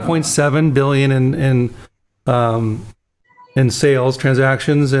 Yeah. 5.7 billion in sales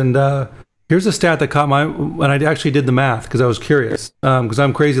transactions. And here's a stat that caught and I actually did the math because I was curious. Because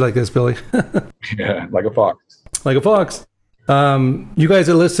I'm crazy like this, Billy. Yeah, like a fox. Like a fox. You guys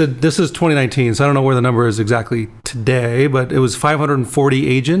are listed, this is 2019, so I don't know where the number is exactly today, but it was 540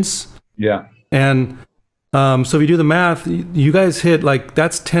 agents. Yeah. And so if you do the math, you guys hit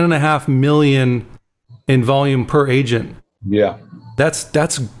that's 10.5 million in volume per agent. Yeah. That's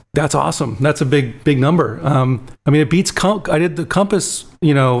awesome. That's a big number. It beats I did the Compass,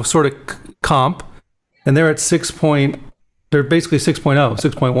 sort of comp, and they're at they're basically 6.0,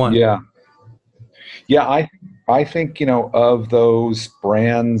 6.1. Yeah. Yeah. I think, of those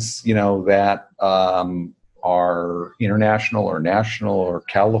brands, that are international or national or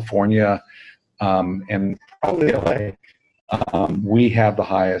California, and probably LA, we have the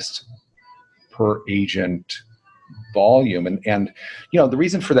highest per agent volume. And the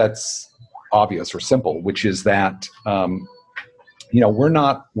reason for that's obvious or simple, which is that, we're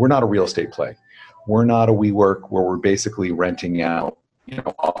not a real estate play. We're not a WeWork where we're basically renting out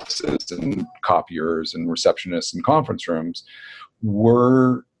offices and copiers and receptionists and conference rooms.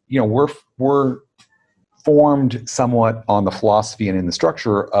 We're formed somewhat on the philosophy and in the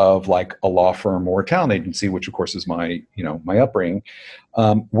structure of like a law firm or a talent agency, which of course is my upbringing,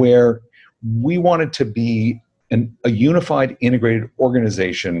 where we wanted to be a unified, integrated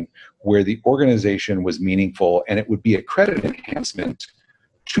organization where the organization was meaningful and it would be a credit enhancement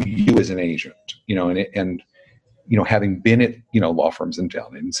to you as an agent, and having been at, law firms and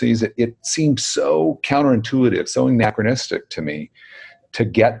talent agencies, it seemed so counterintuitive, so anachronistic to me to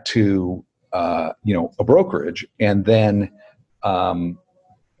get to, a brokerage and then,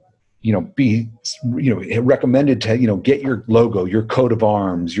 be, recommended to, get your logo, your coat of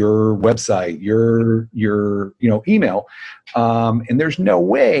arms, your website, your email. And there's no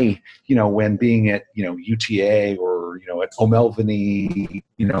way, when being at, UTA or, at O'Melveny,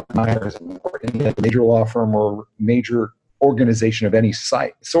 Myers or any major law firm or major organization of any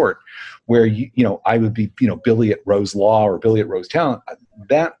sort where, I would be, Billy at Rose Law or Billy at Rose Talent,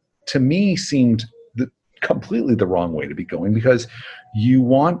 that to me seemed completely the wrong way to be going, because you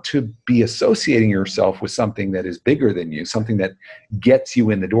want to be associating yourself with something that is bigger than you, something that gets you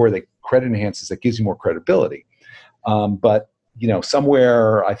in the door, that credit enhances, that gives you more credibility. But,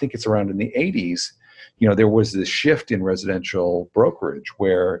 somewhere, I think it's around in the 80s, there was this shift in residential brokerage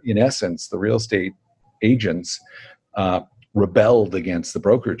where, in essence, the real estate agents rebelled against the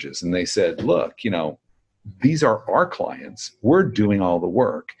brokerages. And they said, look, these are our clients. We're doing all the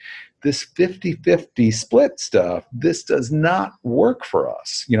work. This 50-50 split stuff, this does not work for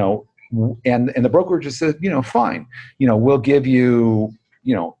us, and the brokerage just said, fine, we'll give you,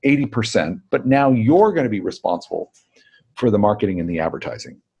 80%, but now you're going to be responsible for the marketing and the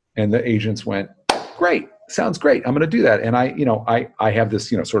advertising. And the agents went, great, sounds great. I'm going to do that. And I have this,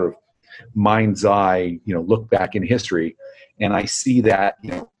 sort of mind's eye, look back in history, and I see that,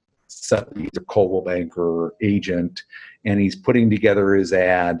 suddenly he's a Coldwell Banker agent and he's putting together his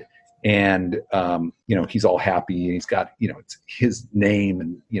ad. And, he's all happy and he's got, it's his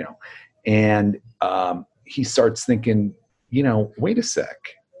name and, he starts thinking, wait a sec,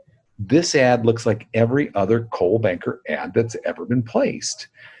 this ad looks like every other Coldwell Banker ad that's ever been placed.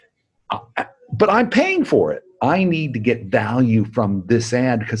 But I'm paying for it. I need to get value from this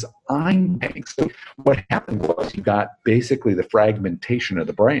ad because I'm paying. So what happened was you got basically the fragmentation of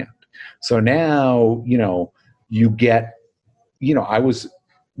the brand. So now, you get, I was,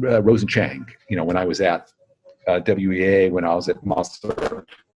 Rose and Chang, when I was at WEA, when I was at Mossler,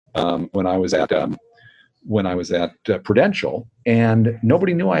 when I was at Prudential, and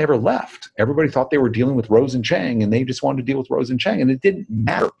nobody knew I ever left. Everybody thought they were dealing with Rose and Chang, and they just wanted to deal with Rose and Chang, and it didn't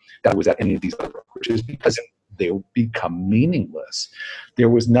matter that I was at any of these other brokerages because they would become meaningless. There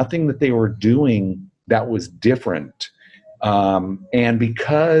was nothing that they were doing that was different, and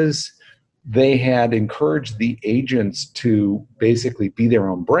because they had encouraged the agents to basically be their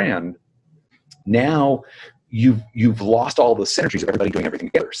own brand, now you've lost all the synergies of everybody doing everything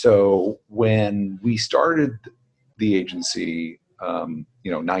together. So when we started the agency,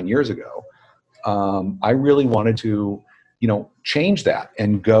 9 years ago, I really wanted to, change that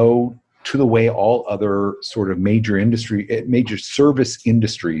and go to the way all other sort of major service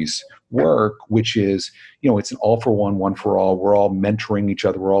industries work, which is, it's an all for one for all. We're all mentoring each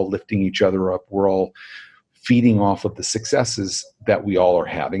other. We're all lifting each other up. We're all feeding off of the successes that we all are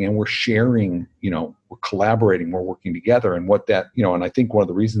having. And we're sharing, we're collaborating, we're working together. And what that, and I think one of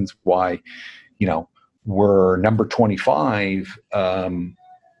the reasons why, we're number 25, in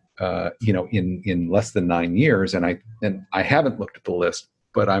less than 9 years. And I haven't looked at the list,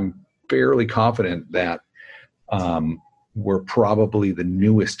 but I'm fairly confident that we're probably the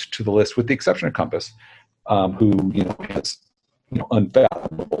newest to the list, with the exception of Compass, who has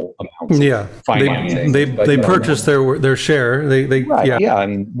unfathomable amounts of financing. They purchased their share. Right. Yeah. I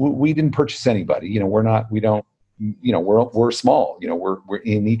mean, we didn't purchase anybody. We're small. We're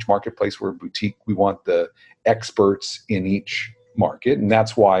in each marketplace. We're a boutique. We want the experts in each market, and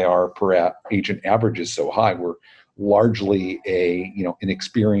that's why our per agent average is so high. We're largely an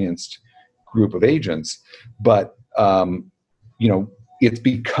experienced group of agents, but it's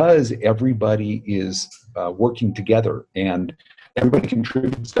because everybody is working together and everybody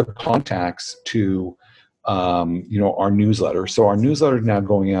contributes their contacts to our newsletter. So our newsletter is now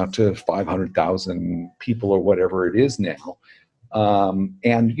going out to 500,000 people or whatever it is now. And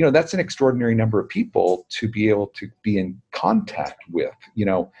that's an extraordinary number of people to be able to be in contact with.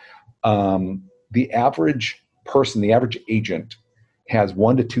 The average person, the average agent has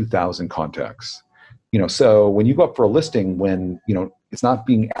 1,000 to 2,000 contacts. So when you go up for a listing, when it's not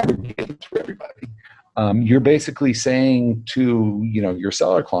being aggregated through everybody, you're basically saying to your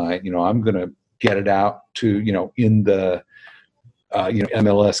seller client, I'm going to get it out to in the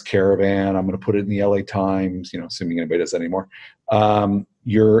MLS Caravan. I'm going to put it in the LA Times. Assuming anybody does that anymore. And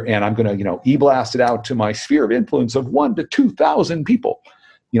I'm going to e-blast it out to my sphere of influence of 1,000 to 2,000 people.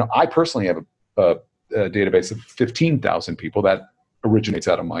 I personally have a database of 15,000 people that originates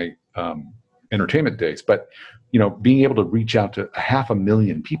out of my entertainment days. But, being able to reach out to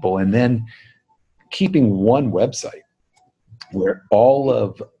 500,000 people and then keeping one website where all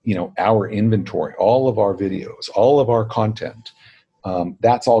of, our inventory, all of our videos, all of our content,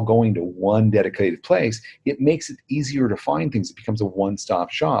 that's all going to one dedicated place, it makes it easier to find things. It becomes a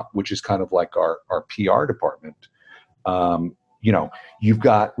one-stop shop, which is kind of like our PR department. We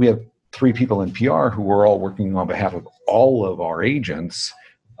have 3 people in PR who are all working on behalf of all of our agents.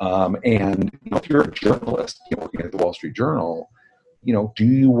 And if you're a journalist working at the Wall Street Journal, do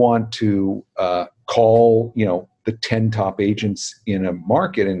you want to call, the 10 top agents in a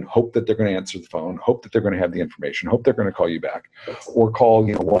market and hope that they're going to answer the phone, hope that they're going to have the information, hope they're going to call you back, or call,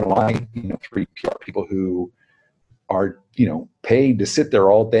 one of my, 3 PR people who are, paid to sit there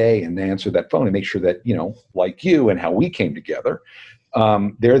all day and answer that phone and make sure that, like you and how we came together,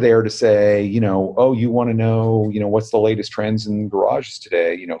 they're there to say, oh, you want to know, what's the latest trends in garages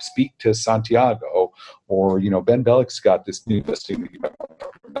today? Speak to Santiago, or, Ben Bellick's got this new listing that you might want to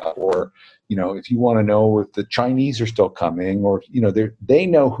talk about, or, if you want to know if the Chinese are still coming, or, they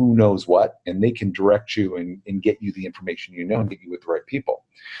know who knows what, and they can direct you and get you the information, and get you with the right people.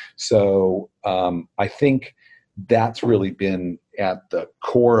 So I think that's really been at the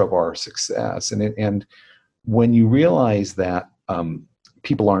core of our success. And when you realize that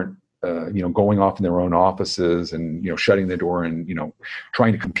people aren't, going off in their own offices and, shutting the door and,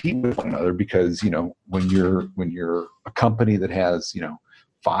 trying to compete with one another, because, when you're a company that has,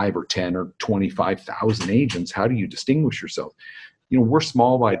 5 or 10 or 25,000 agents, how do you distinguish yourself? We're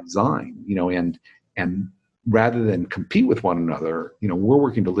small by design, and rather than compete with one another, we're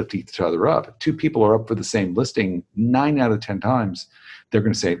working to lift each other up. If 2 people are up for the same listing, 9 out of 10 times, they're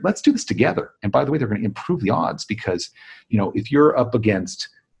going to say, let's do this together. And by the way, they're going to improve the odds, because, if you're up against,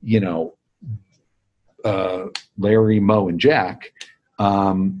 Larry, Mo, and Jack,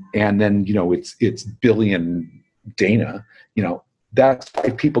 and then, it's Billy and Dana, that's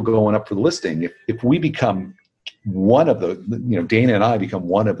 5 people going up for the listing. If we become one of the, Dana and I become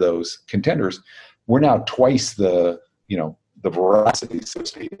one of those contenders, we're now twice the veracity, so to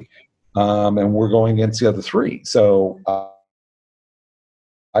speak. And we're going against the other 3. So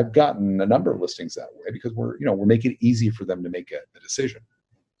I've gotten a number of listings that way, because we're making it easy for them to make a decision.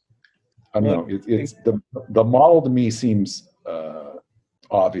 I don't know. It's the model to me seems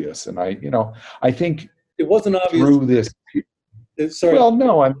obvious, and I think it wasn't obvious through this. Sorry. Well,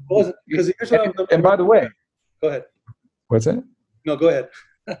 no, it wasn't, because here's what and by the way, go ahead. What's that? No, go ahead.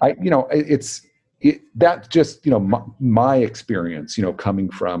 That's just my experience,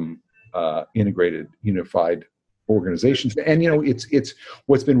 coming from integrated, unified organizations, and it's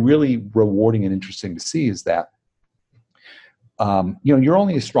what's been really rewarding and interesting to see is that you're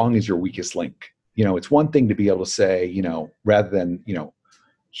only as strong as your weakest link. It's one thing to be able to say, rather than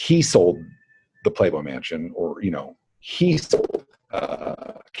he sold the Playboy Mansion, or he sold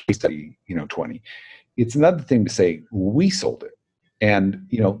Case Study 20. It's another thing to say we sold it. And,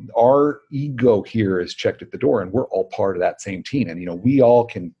 our ego here is checked at the door, and we're all part of that same team. And, we all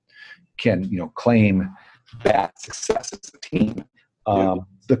can claim that success as a team.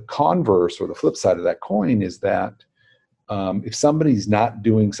 The converse, or the flip side of that coin, is that if somebody's not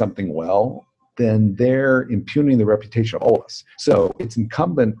doing something well, then they're impugning the reputation of all of us. So it's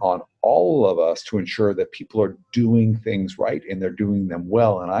incumbent on all of us to ensure that people are doing things right and they're doing them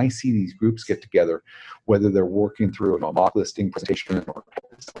well. And I see these groups get together, whether they're working through a mock listing presentation, or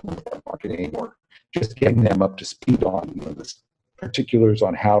marketing, or just getting them up to speed on the particulars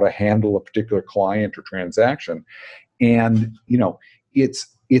on how to handle a particular client or transaction. And it's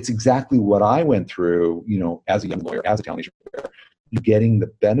exactly what I went through as a young lawyer, as a talent agent, you're getting the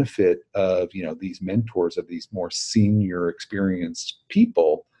benefit of these mentors, of these more senior, experienced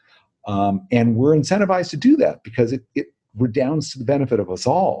people, and we're incentivized to do that because it redounds to the benefit of us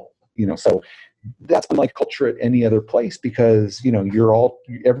all. So that's unlike culture at any other place, because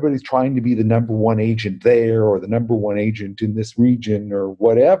everybody's trying to be the number one agent there, or the number one agent in this region, or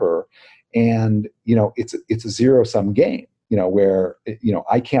whatever, and it's a zero-sum game. Where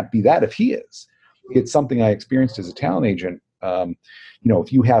I can't be that if he is. It's something I experienced as a talent agent.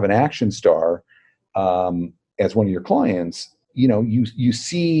 If you have an action star as one of your clients, you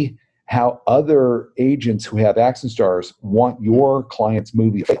see how other agents who have action stars want your client's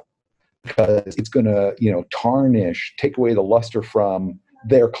movie to fail, because it's going to tarnish, take away the luster from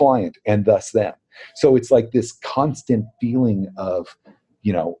their client and thus them. So it's like this constant feeling of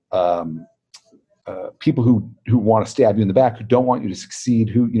people who want to stab you in the back, who don't want you to succeed,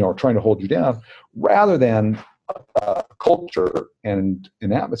 who are trying to hold you down, rather than a culture and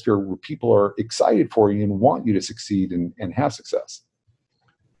an atmosphere where people are excited for you and want you to succeed and have success.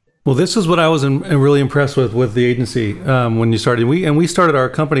 Well, this is what I was really impressed with the agency when you started. We started our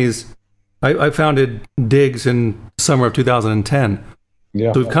companies. I founded Diggs in summer of 2010.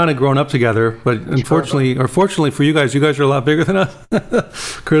 Yeah. So we've kind of grown up together, but unfortunately, or fortunately for you guys are a lot bigger than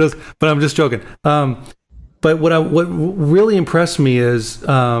us, Curtis. But I'm just joking. But what really impressed me is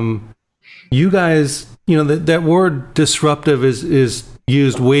you guys. That word disruptive is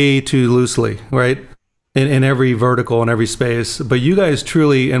used way too loosely, right? In every vertical and every space. But you guys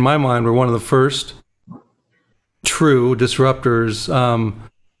truly, in my mind, were one of the first true disruptors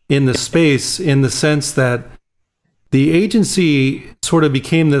in the space, in the sense that the agency sort of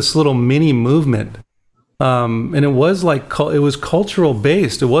became this little mini movement. And it was cultural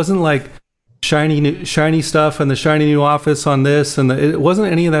based. It wasn't like shiny stuff and the shiny new office on this. And it wasn't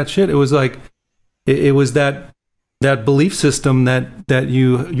any of that shit. It was like, it was that belief system that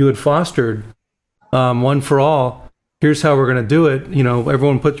you had fostered. One for all. Here's how we're going to do it.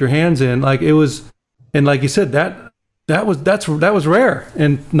 Everyone put your hands in. Like it was, and like you said, that was rare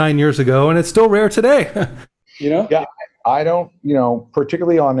and 9 years ago, and it's still rare today. Yeah, I don't.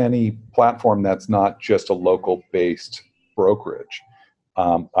 Particularly on any platform that's not just a local based brokerage.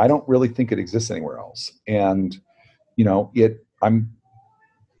 I don't really think it exists anywhere else. And I'm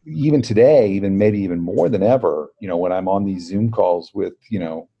even today, even maybe even more than ever. When I'm on these Zoom calls with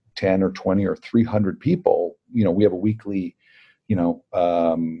 10 or 20 or 300 people, we have a weekly,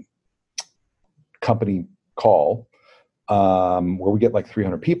 company call where we get like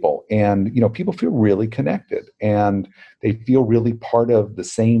 300 people, and people feel really connected and they feel really part of the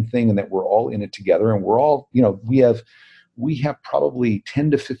same thing, and that we're all in it together, and we're all, we have probably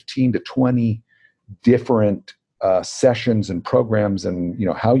 10 to 15 to 20 different sessions and programs, and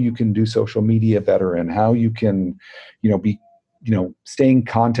how you can do social media better, and how you can be stay in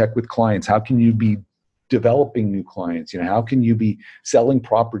contact with clients. How can you be developing new clients? How can you be selling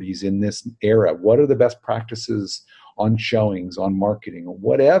properties in this era? What are the best practices on showings, on marketing, or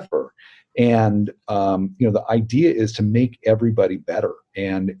whatever? And the idea is to make everybody better,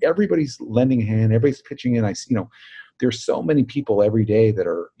 and everybody's lending a hand, everybody's pitching in. There's so many people every day that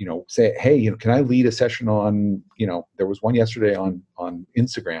are, say, hey, can I lead a session on, there was one yesterday on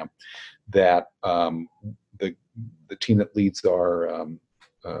Instagram that the team that leads our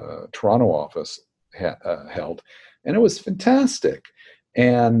Toronto office held, and it was fantastic.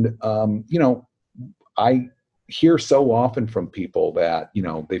 And I hear so often from people that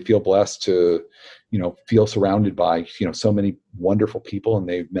they feel blessed to feel surrounded by so many wonderful people, and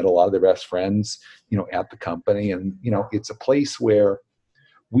they've met a lot of their best friends at the company, and it's a place where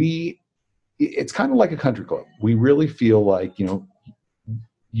it's kind of like a country club. We really feel like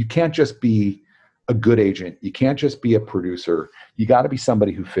you can't just be a good agent. You can't just be a producer. You got to be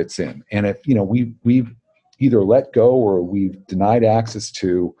somebody who fits in. And if, we've either let go or we've denied access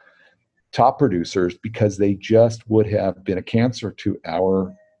to top producers because they just would have been a cancer to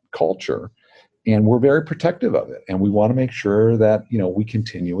our culture. And we're very protective of it. And we want to make sure that, we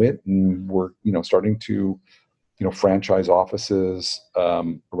continue it. And we're, starting to, franchise offices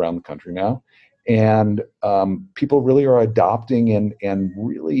around the country now. And people really are adopting and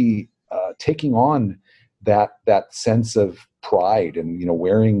really taking on that sense of pride, and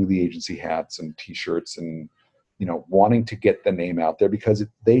wearing the agency hats and T-shirts, and wanting to get the name out there because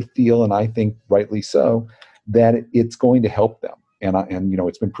they feel, and I think rightly so, that it's going to help them. And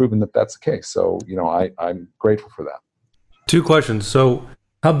it's been proven that that's the case. So I'm grateful for that. Two questions. So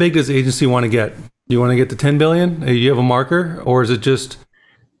how big does the agency want to get? Do you want to get to 10 billion? Do you have a marker, or is it just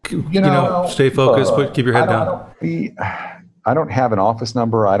stay focused, keep your head down? I don't have an office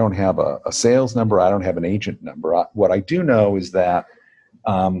number. I don't have a sales number. I don't have an agent number. What I do know is that,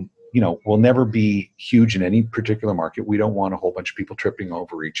 we'll never be huge in any particular market. We don't want a whole bunch of people tripping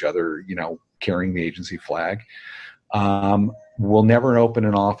over each other, carrying the agency flag. We'll never open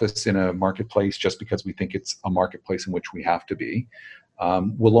an office in a marketplace just because we think it's a marketplace in which we have to be.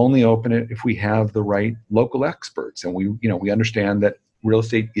 We'll only open it if we have the right local experts, and we understand that real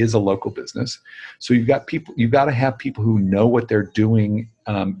estate is a local business. So you've got to have people who know what they're doing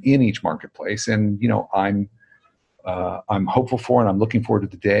in each marketplace. And, I'm hopeful for, and I'm looking forward to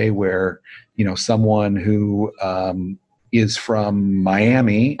the day where, someone who is from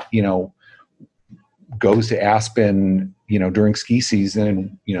Miami, goes to Aspen, during ski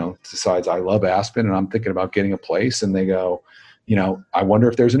season, and, decides I love Aspen and I'm thinking about getting a place, and they go, I wonder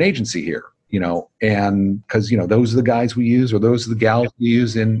if there's an agency here. And because, those are the guys we use, or those are the gals we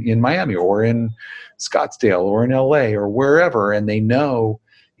use in Miami or in Scottsdale or in LA or wherever. And they know,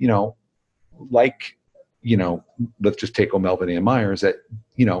 like let's just take O'Melveny and Myers, that,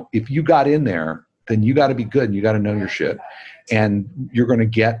 if you got in there, then you got to be good and you got to know your shit. And you're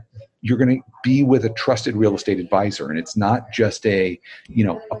going to be with a trusted real estate advisor. And it's not just a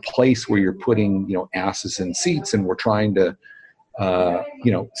place where you're putting, asses in seats and we're trying to,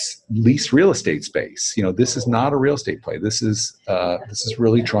 lease real estate space. This is not a real estate play. This is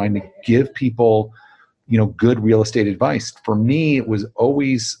really trying to give people, good real estate advice. For me, it was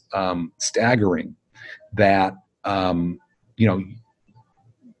always staggering that, that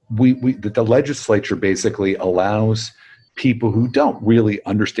the legislature basically allows people who don't really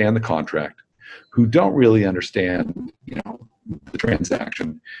understand the contract, who don't really understand, the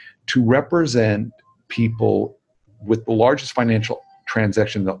transaction, to represent people with the largest financial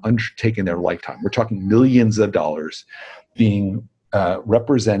transaction they'll undertake in their lifetime. We're talking millions of dollars being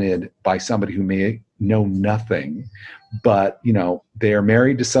represented by somebody who may know nothing, but, they're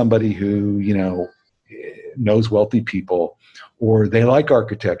married to somebody who, knows wealthy people, or they like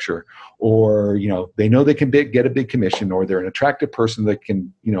architecture, or, they know they can get a big commission, or they're an attractive person that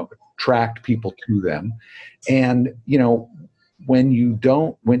can, attract people to them. And, when you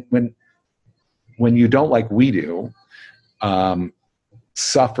don't, when you don't, like we do,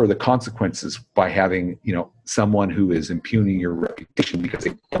 suffer the consequences by having, someone who is impugning your reputation because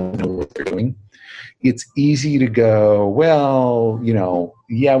they don't know what they're doing, it's easy to go, well,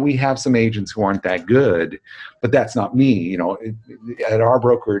 yeah, we have some agents who aren't that good, but that's not me. At our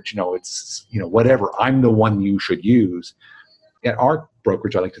brokerage, it's, whatever, I'm the one you should use. At our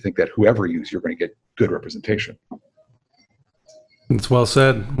brokerage, I like to think that whoever you use, you're going to get good representation. It's well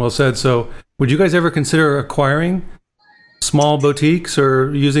said. Well said. So would you guys ever consider acquiring small boutiques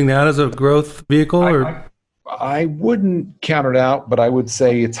or using that as a growth vehicle? I wouldn't count it out, but I would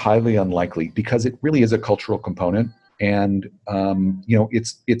say it's highly unlikely because it really is a cultural component. And,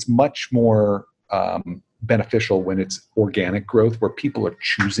 it's much more beneficial when it's organic growth, where people are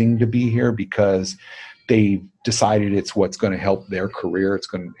choosing to be here because they've decided it's what's going to help their career. It's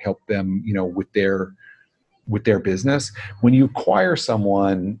going to help them, with their business. When you acquire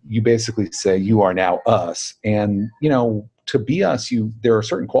someone, you basically say, you are now us. And, to be us, there are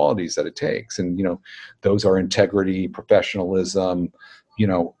certain qualities that it takes. And, those are integrity, professionalism,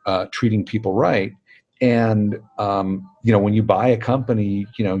 treating people right. And, when you buy a company,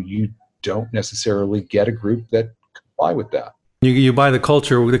 you don't necessarily get a group that comply with that. You buy the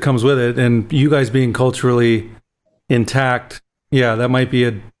culture that comes with it, and you guys being culturally intact, yeah, that might be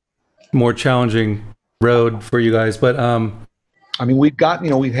a more challenging road for you guys. But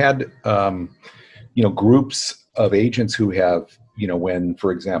we've had groups of agents who have, when,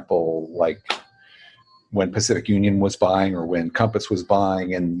 for example, like when Pacific Union was buying or when Compass was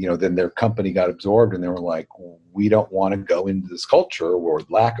buying, and then their company got absorbed, and they were like, we don't want to go into this culture or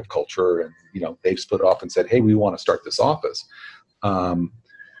lack of culture, and they've split off and said, hey, we want to start this office.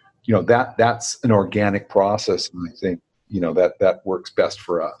 That's an organic process, and I think that works best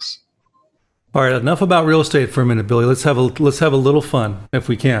for us. All right, enough about real estate for a minute, Billy. Let's have a little fun if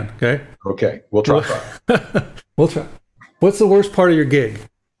we can. Okay, we'll try. We'll try. What's the worst part of your gig?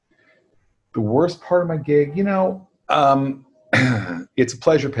 The worst part of my gig, it's a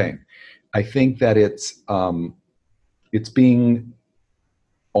pleasure pain. I think that it's being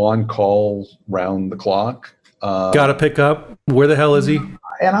on call round the clock. Got to pick up. Where the hell is he?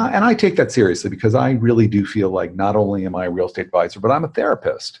 And I take that seriously because I really do feel like not only am I a real estate advisor, but I'm a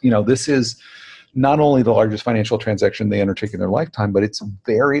therapist. This is not only the largest financial transaction they undertake in their lifetime, but it's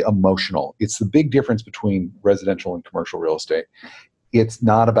very emotional. It's the big difference between residential and commercial real estate. It's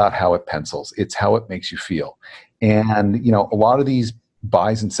not about how it pencils. It's how it makes you feel. And, a lot of these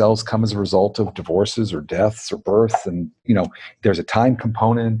buys and sells come as a result of divorces or deaths or births. And, there's a time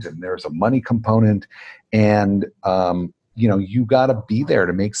component and there's a money component. And, you got to be there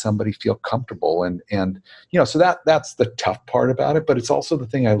to make somebody feel comfortable. And so that's the tough part about it. But it's also the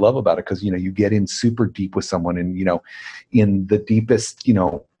thing I love about it because, you get in super deep with someone and, in the deepest,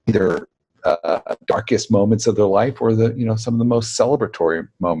 either darkest moments of their life or the, some of the most celebratory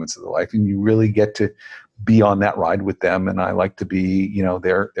moments of their life. And you really get to be on that ride with them. And I like to be,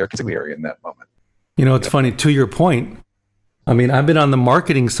 their consigliere in that moment. It's funny, to your point. I've been on the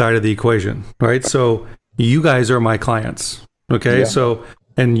marketing side of the equation, right? So you guys are my clients. Okay. Yeah. So,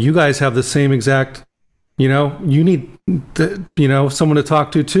 and you guys have the same exact, you need someone to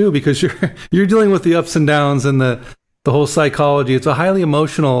talk to too, because you're dealing with the ups and downs and the whole psychology. It's a highly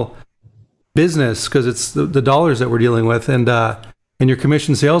emotional business because it's the dollars that we're dealing with, and you're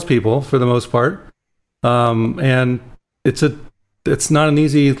commission salespeople for the most part. And it's not an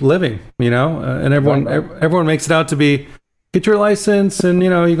easy living, and everyone makes it out to be get your license and,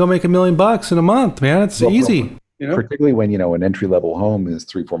 you go make $1 million in a month, man. It's easy. Particularly when, an entry-level home is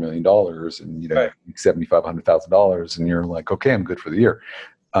 $3-4 million and, Right. $7,500,000 and you're like, okay, I'm good for the year,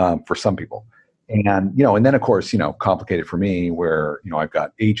 for some people. And, and then of course, complicated for me where, I've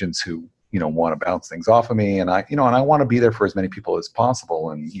got agents who, want to bounce things off of me and and I want to be there for as many people as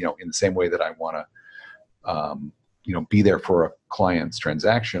possible. And, in the same way that I want to, be there for a client's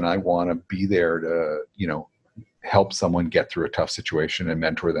transaction, I want to be there to, help someone get through a tough situation and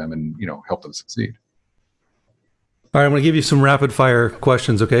mentor them and, help them succeed. All right, I'm going to give you some rapid fire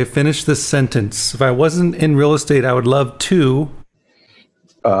questions, okay? Finish this sentence. If I wasn't in real estate, I would love to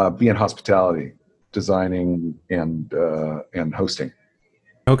be in hospitality, designing and hosting.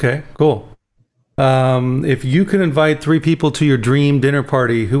 Okay, cool. If you could invite 3 people to your dream dinner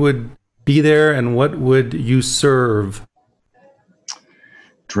party, who would be there and what would you serve?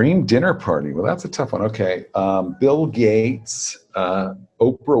 Dream dinner party. Well, that's a tough one. Okay. Bill Gates, Oprah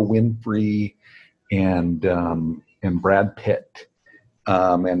Winfrey, and Brad Pitt.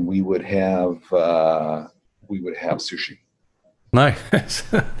 And we would have sushi. Nice.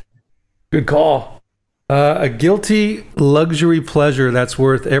 Good call. A guilty luxury pleasure that's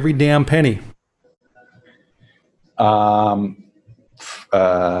worth every damn penny. Fine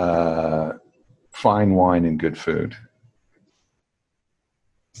wine and good food.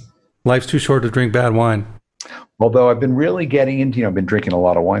 Life's too short to drink bad wine. Although I've been really getting into, I've been drinking a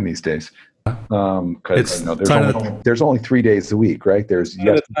lot of wine these days. Because there's only 3 days a week, right? There's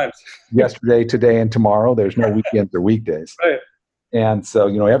yesterday, today, and tomorrow. There's no weekends or weekdays. Right. And so,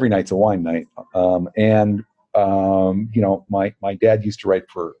 every night's a wine night. My dad used to write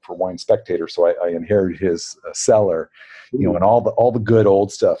for Wine Spectator, so I inherited his cellar, and all the good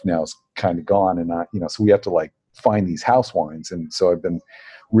old stuff now is kind of gone. And so we have to find these house wines. And so I've been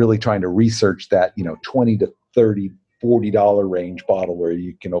really trying to research that, $20 to $30, $40 range bottle where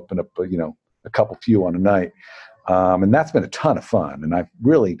you can open up, a couple few on a night. And that's been a ton of fun. And I've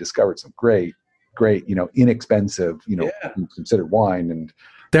really discovered some great, inexpensive, considered wine. And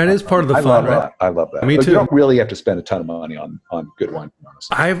that is part of the fun, right? I love that. Me too. You don't really have to spend a ton of money on good wine.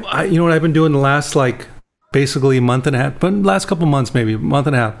 You know what I've been doing the last basically a month and a half, but last couple months, maybe a month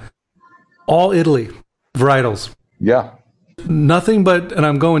and a half, all Italy varietals. Yeah. Nothing but, and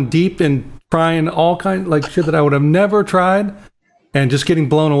I'm going deep and trying all kinds shit that I would have never tried and just getting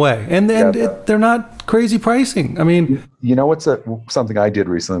blown away. And then they're not crazy pricing. I mean, what's something I did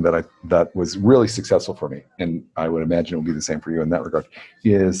recently that was really successful for me, and I would imagine it will be the same for you in that regard,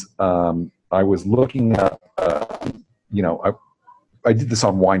 is I was looking at, I did this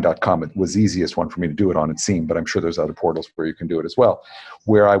on wine.com. It was the easiest one for me to do it on, it seemed, but I'm sure there's other portals where you can do it as well,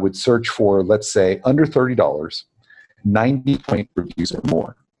 where I would search for, let's say, under $30, 90-point reviews or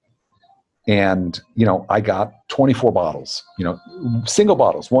more. And, I got 24 bottles, single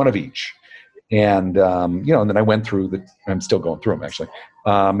bottles, one of each. And, and then I went through I'm still going through them actually,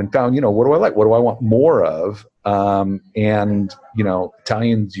 and found, what do I like? What do I want more of? And,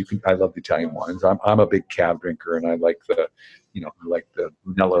 Italians, I love the Italian wines. I'm a big cab drinker and I like the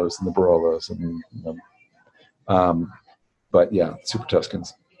Brunellos and the Barolos and, but yeah, Super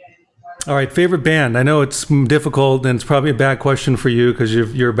Tuscans. All right, favorite band. I know it's difficult and it's probably a bad question for you because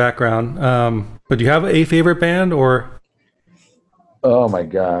of your background. But do you have a favorite band or? Oh my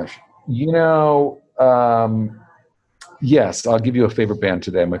gosh. Yes, I'll give you a favorite band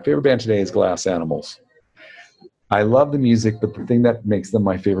today. My favorite band today is Glass Animals. I love the music, but the thing that makes them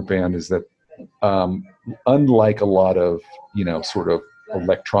my favorite band is that unlike a lot of, sort of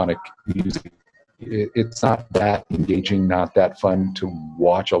electronic music, it's not that engaging, not that fun to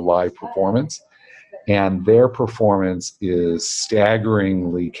watch a live performance. And their performance is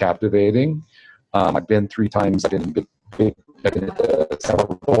staggeringly captivating. I've been 3 times. I've been I've been at the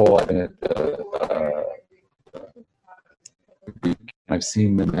Super Bowl. I've been at I've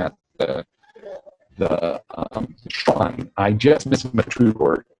seen them at the Shrine. I just missed them at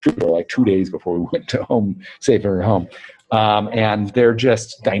Troubadour 2 days before we went to home, safe for home. And they're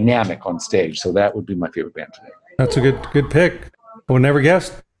just dynamic on stage. So that would be my favorite band today. That's a good pick. I would never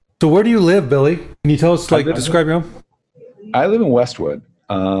guess. So where do you live, Billy? Can you tell us, describe your home? I live in Westwood.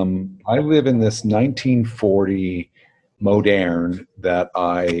 I live in this 1940 Moderne that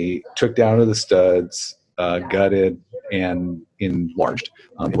I took down to the studs, gutted, and enlarged.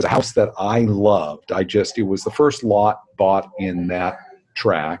 It was a house that I loved. It was the first lot bought in that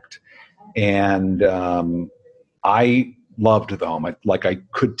tract. And I loved the home. I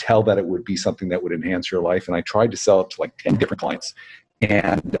could tell that it would be something that would enhance your life. And I tried to sell it to 10 different clients.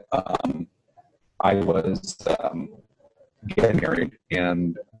 And I was getting married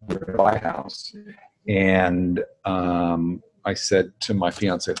and we were going to buy a house. And I said to my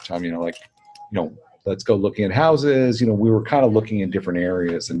fiance at the time, let's go looking at houses. We were kind of looking in different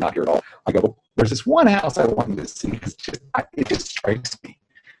areas and not here at all. I go, there's this one house I wanted to see because it just strikes me.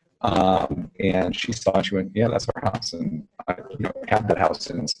 And she saw it, she went, yeah, that's our house. And I had that house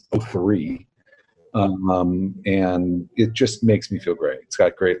since 2003. And it just makes me feel great. It's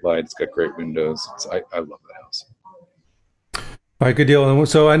got great light. It's got great windows. I love the house. All right, good deal.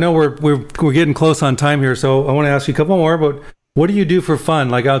 So I know we're getting close on time here. So I want to ask you a couple more. But what do you do for fun?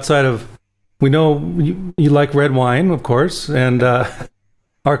 Like outside of, we know you like red wine, of course, and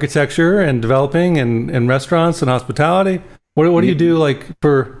architecture and developing and restaurants and hospitality. What do you do like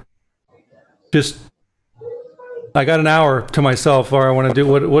for just? I got an hour to myself, or I want to do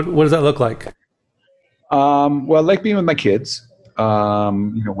what does that look like? Well, I like being with my kids.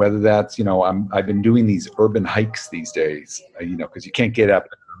 Whether that's, I've been doing these urban hikes these days, because you can't get up in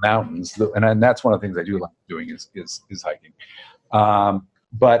the mountains. And that's one of the things I do like doing is hiking.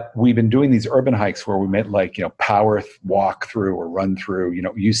 But we've been doing these urban hikes where we might power walk through or run through,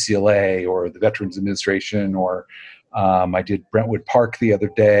 UCLA or the Veterans Administration, or I did Brentwood Park the other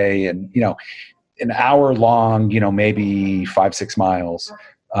day, and, an hour long, maybe 5-6 miles.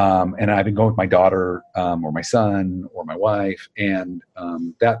 And I've been going with my daughter or my son or my wife, and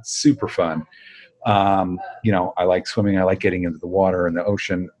that's super fun. I like swimming. I like getting into the water and the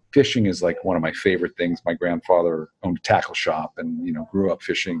ocean. Fishing is like one of my favorite things. My grandfather owned a tackle shop and, grew up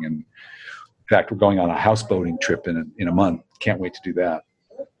fishing. And in fact, we're going on a houseboating trip in a month. Can't wait to do that.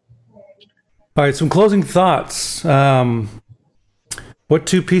 All right, some closing thoughts. What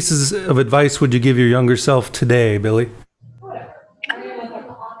 2 pieces of advice would you give your younger self today, Billy?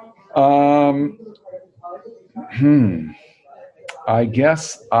 I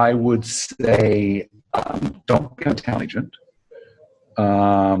guess I would say don't be a talent agent.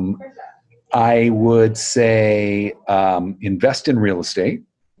 I would say invest in real estate.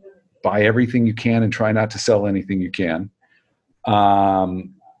 Buy everything you can and try not to sell anything you can.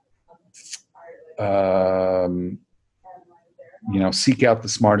 Seek out the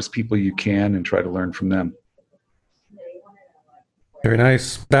smartest people you can and try to learn from them. Very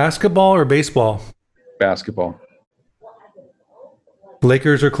nice. Basketball or baseball? Basketball.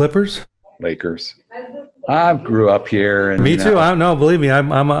 Lakers or Clippers? Lakers. I grew up here. And, me too. I don't know. Believe me, I'm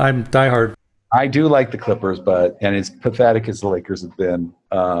diehard. I do like the Clippers, and as pathetic as the Lakers have been,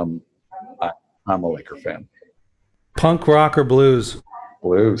 I'm a Laker fan. Punk rock or blues?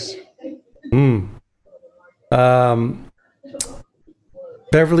 Blues.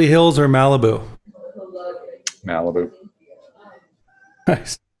 Beverly Hills or Malibu? Malibu.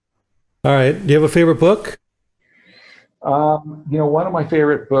 Nice. All right. Do you have a favorite book? One of my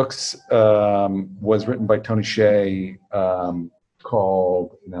favorite books was written by Tony Hsieh,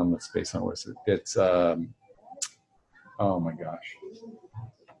 called, now I'm not space on what is it? It's, oh my gosh.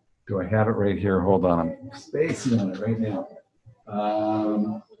 Do I have it right here? Hold on. I'm spacing on it right now.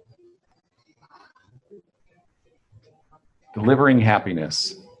 Delivering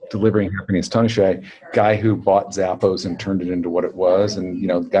Happiness. Tony Hsieh, guy who bought Zappos and turned it into what it was. And,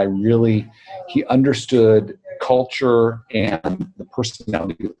 the guy really, he understood culture and the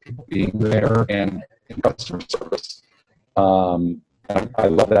personality of people being there and customer service. I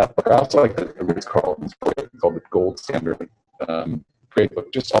love that book. I also like the Ritz Carlton's book called The Gold Standard. Great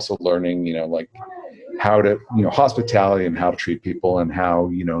book. Just also learning, how to, hospitality and how to treat people and how,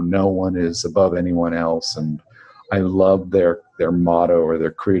 no one is above anyone else. And I love their motto or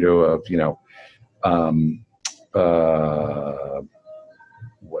their credo of,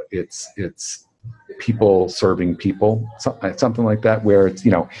 it's people serving people, something like that, where it's,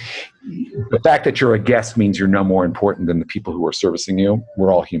 the fact that you're a guest means you're no more important than the people who are servicing you.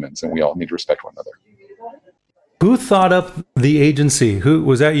 We're all humans and we all need to respect one another. Who thought up the agency? Who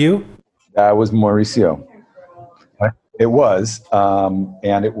was that? You? That was Mauricio. It was,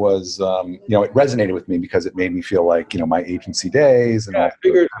 and it was, it resonated with me because it made me feel like, my agency days and like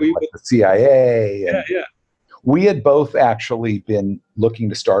the CIA. And we had both actually been looking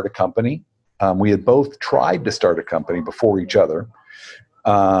to start a company. We had both tried to start a company before each other,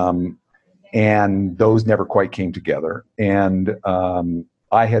 and those never quite came together. And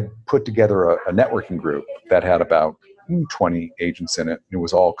I had put together a networking group that had about 20 agents in it. It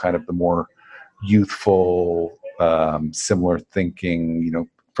was all kind of the more youthful, similar thinking,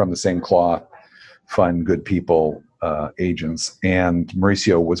 from the same cloth, fun, good people, agents. And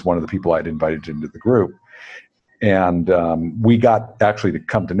Mauricio was one of the people I'd invited into the group. And we got actually to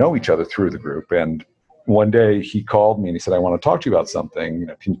come to know each other through the group. And one day he called me and he said, I want to talk to you about something.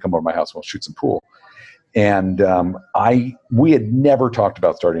 Can you come over to my house and we'll shoot some pool? And we had never talked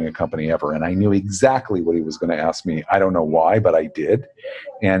about starting a company ever, and I knew exactly what he was going to ask me. I don't know why, but I did.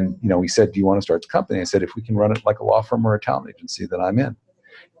 And he said, "Do you want to start the company?" I said, "If we can run it like a law firm or a talent agency, then I'm in."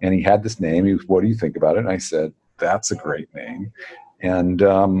 And he had this name. He was, "What do you think about it?" And I said, "That's a great name." And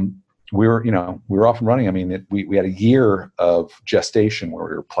we were off and running. I mean, we had a year of gestation where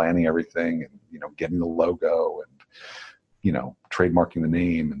we were planning everything and getting the logo and trademarking the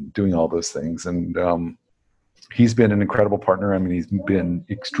name and doing all those things. And he's been an incredible partner. I mean, he's been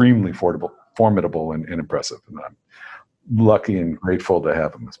extremely formidable and impressive. And I'm lucky and grateful to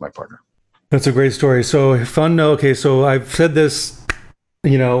have him as my partner. That's a great story. So fun. Okay, so I've said this,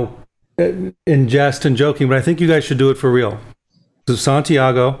 in jest and joking, but I think you guys should do it for real. So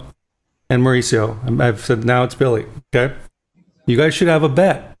Santiago and Mauricio, I've said now it's Billy. Okay, you guys should have a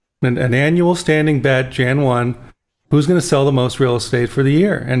bet, an annual standing bet, Jan 1. Who's going to sell the most real estate for the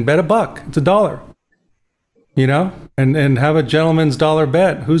year? And bet $1. It's $1. And have a gentleman's dollar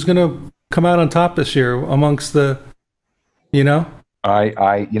bet. Who's going to come out on top this year amongst the,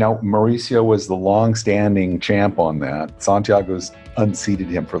 Mauricio was the long-standing champ on that. Santiago's unseated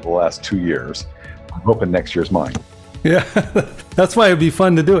him for the last 2 years. I'm hoping next year's mine. Yeah, that's why it'd be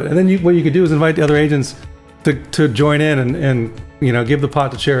fun to do it. And then what you could do is invite the other agents to join in and give the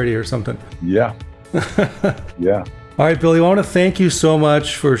pot to charity or something. Yeah. Yeah. All right, Billy, I want to thank you so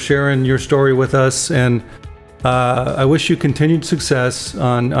much for sharing your story with us. And I wish you continued success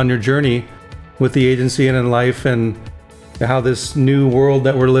on your journey with the agency and in life, and how this new world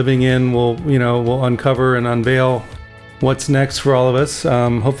that we're living in will uncover and unveil what's next for all of us.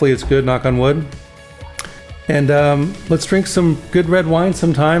 Hopefully it's good, knock on wood. And let's drink some good red wine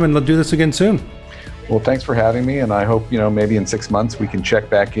sometime, and let's do this again soon. Well, thanks for having me, and I hope, maybe in 6 months we can check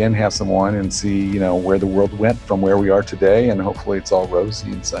back in, have some wine, and see, where the world went from where we are today, and hopefully it's all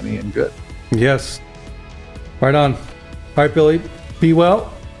rosy and sunny and good. Yes. Right on. All right, Billy, be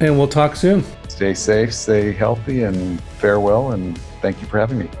well, and we'll talk soon. Stay safe, stay healthy, and farewell, and thank you for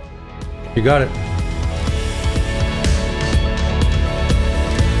having me. You got it.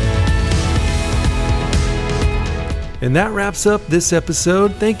 And that wraps up this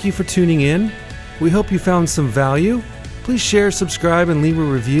episode. Thank you for tuning in. We hope you found some value. Please share, subscribe, and leave a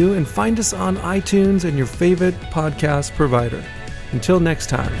review, and find us on iTunes and your favorite podcast provider. Until next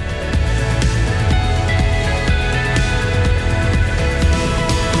time.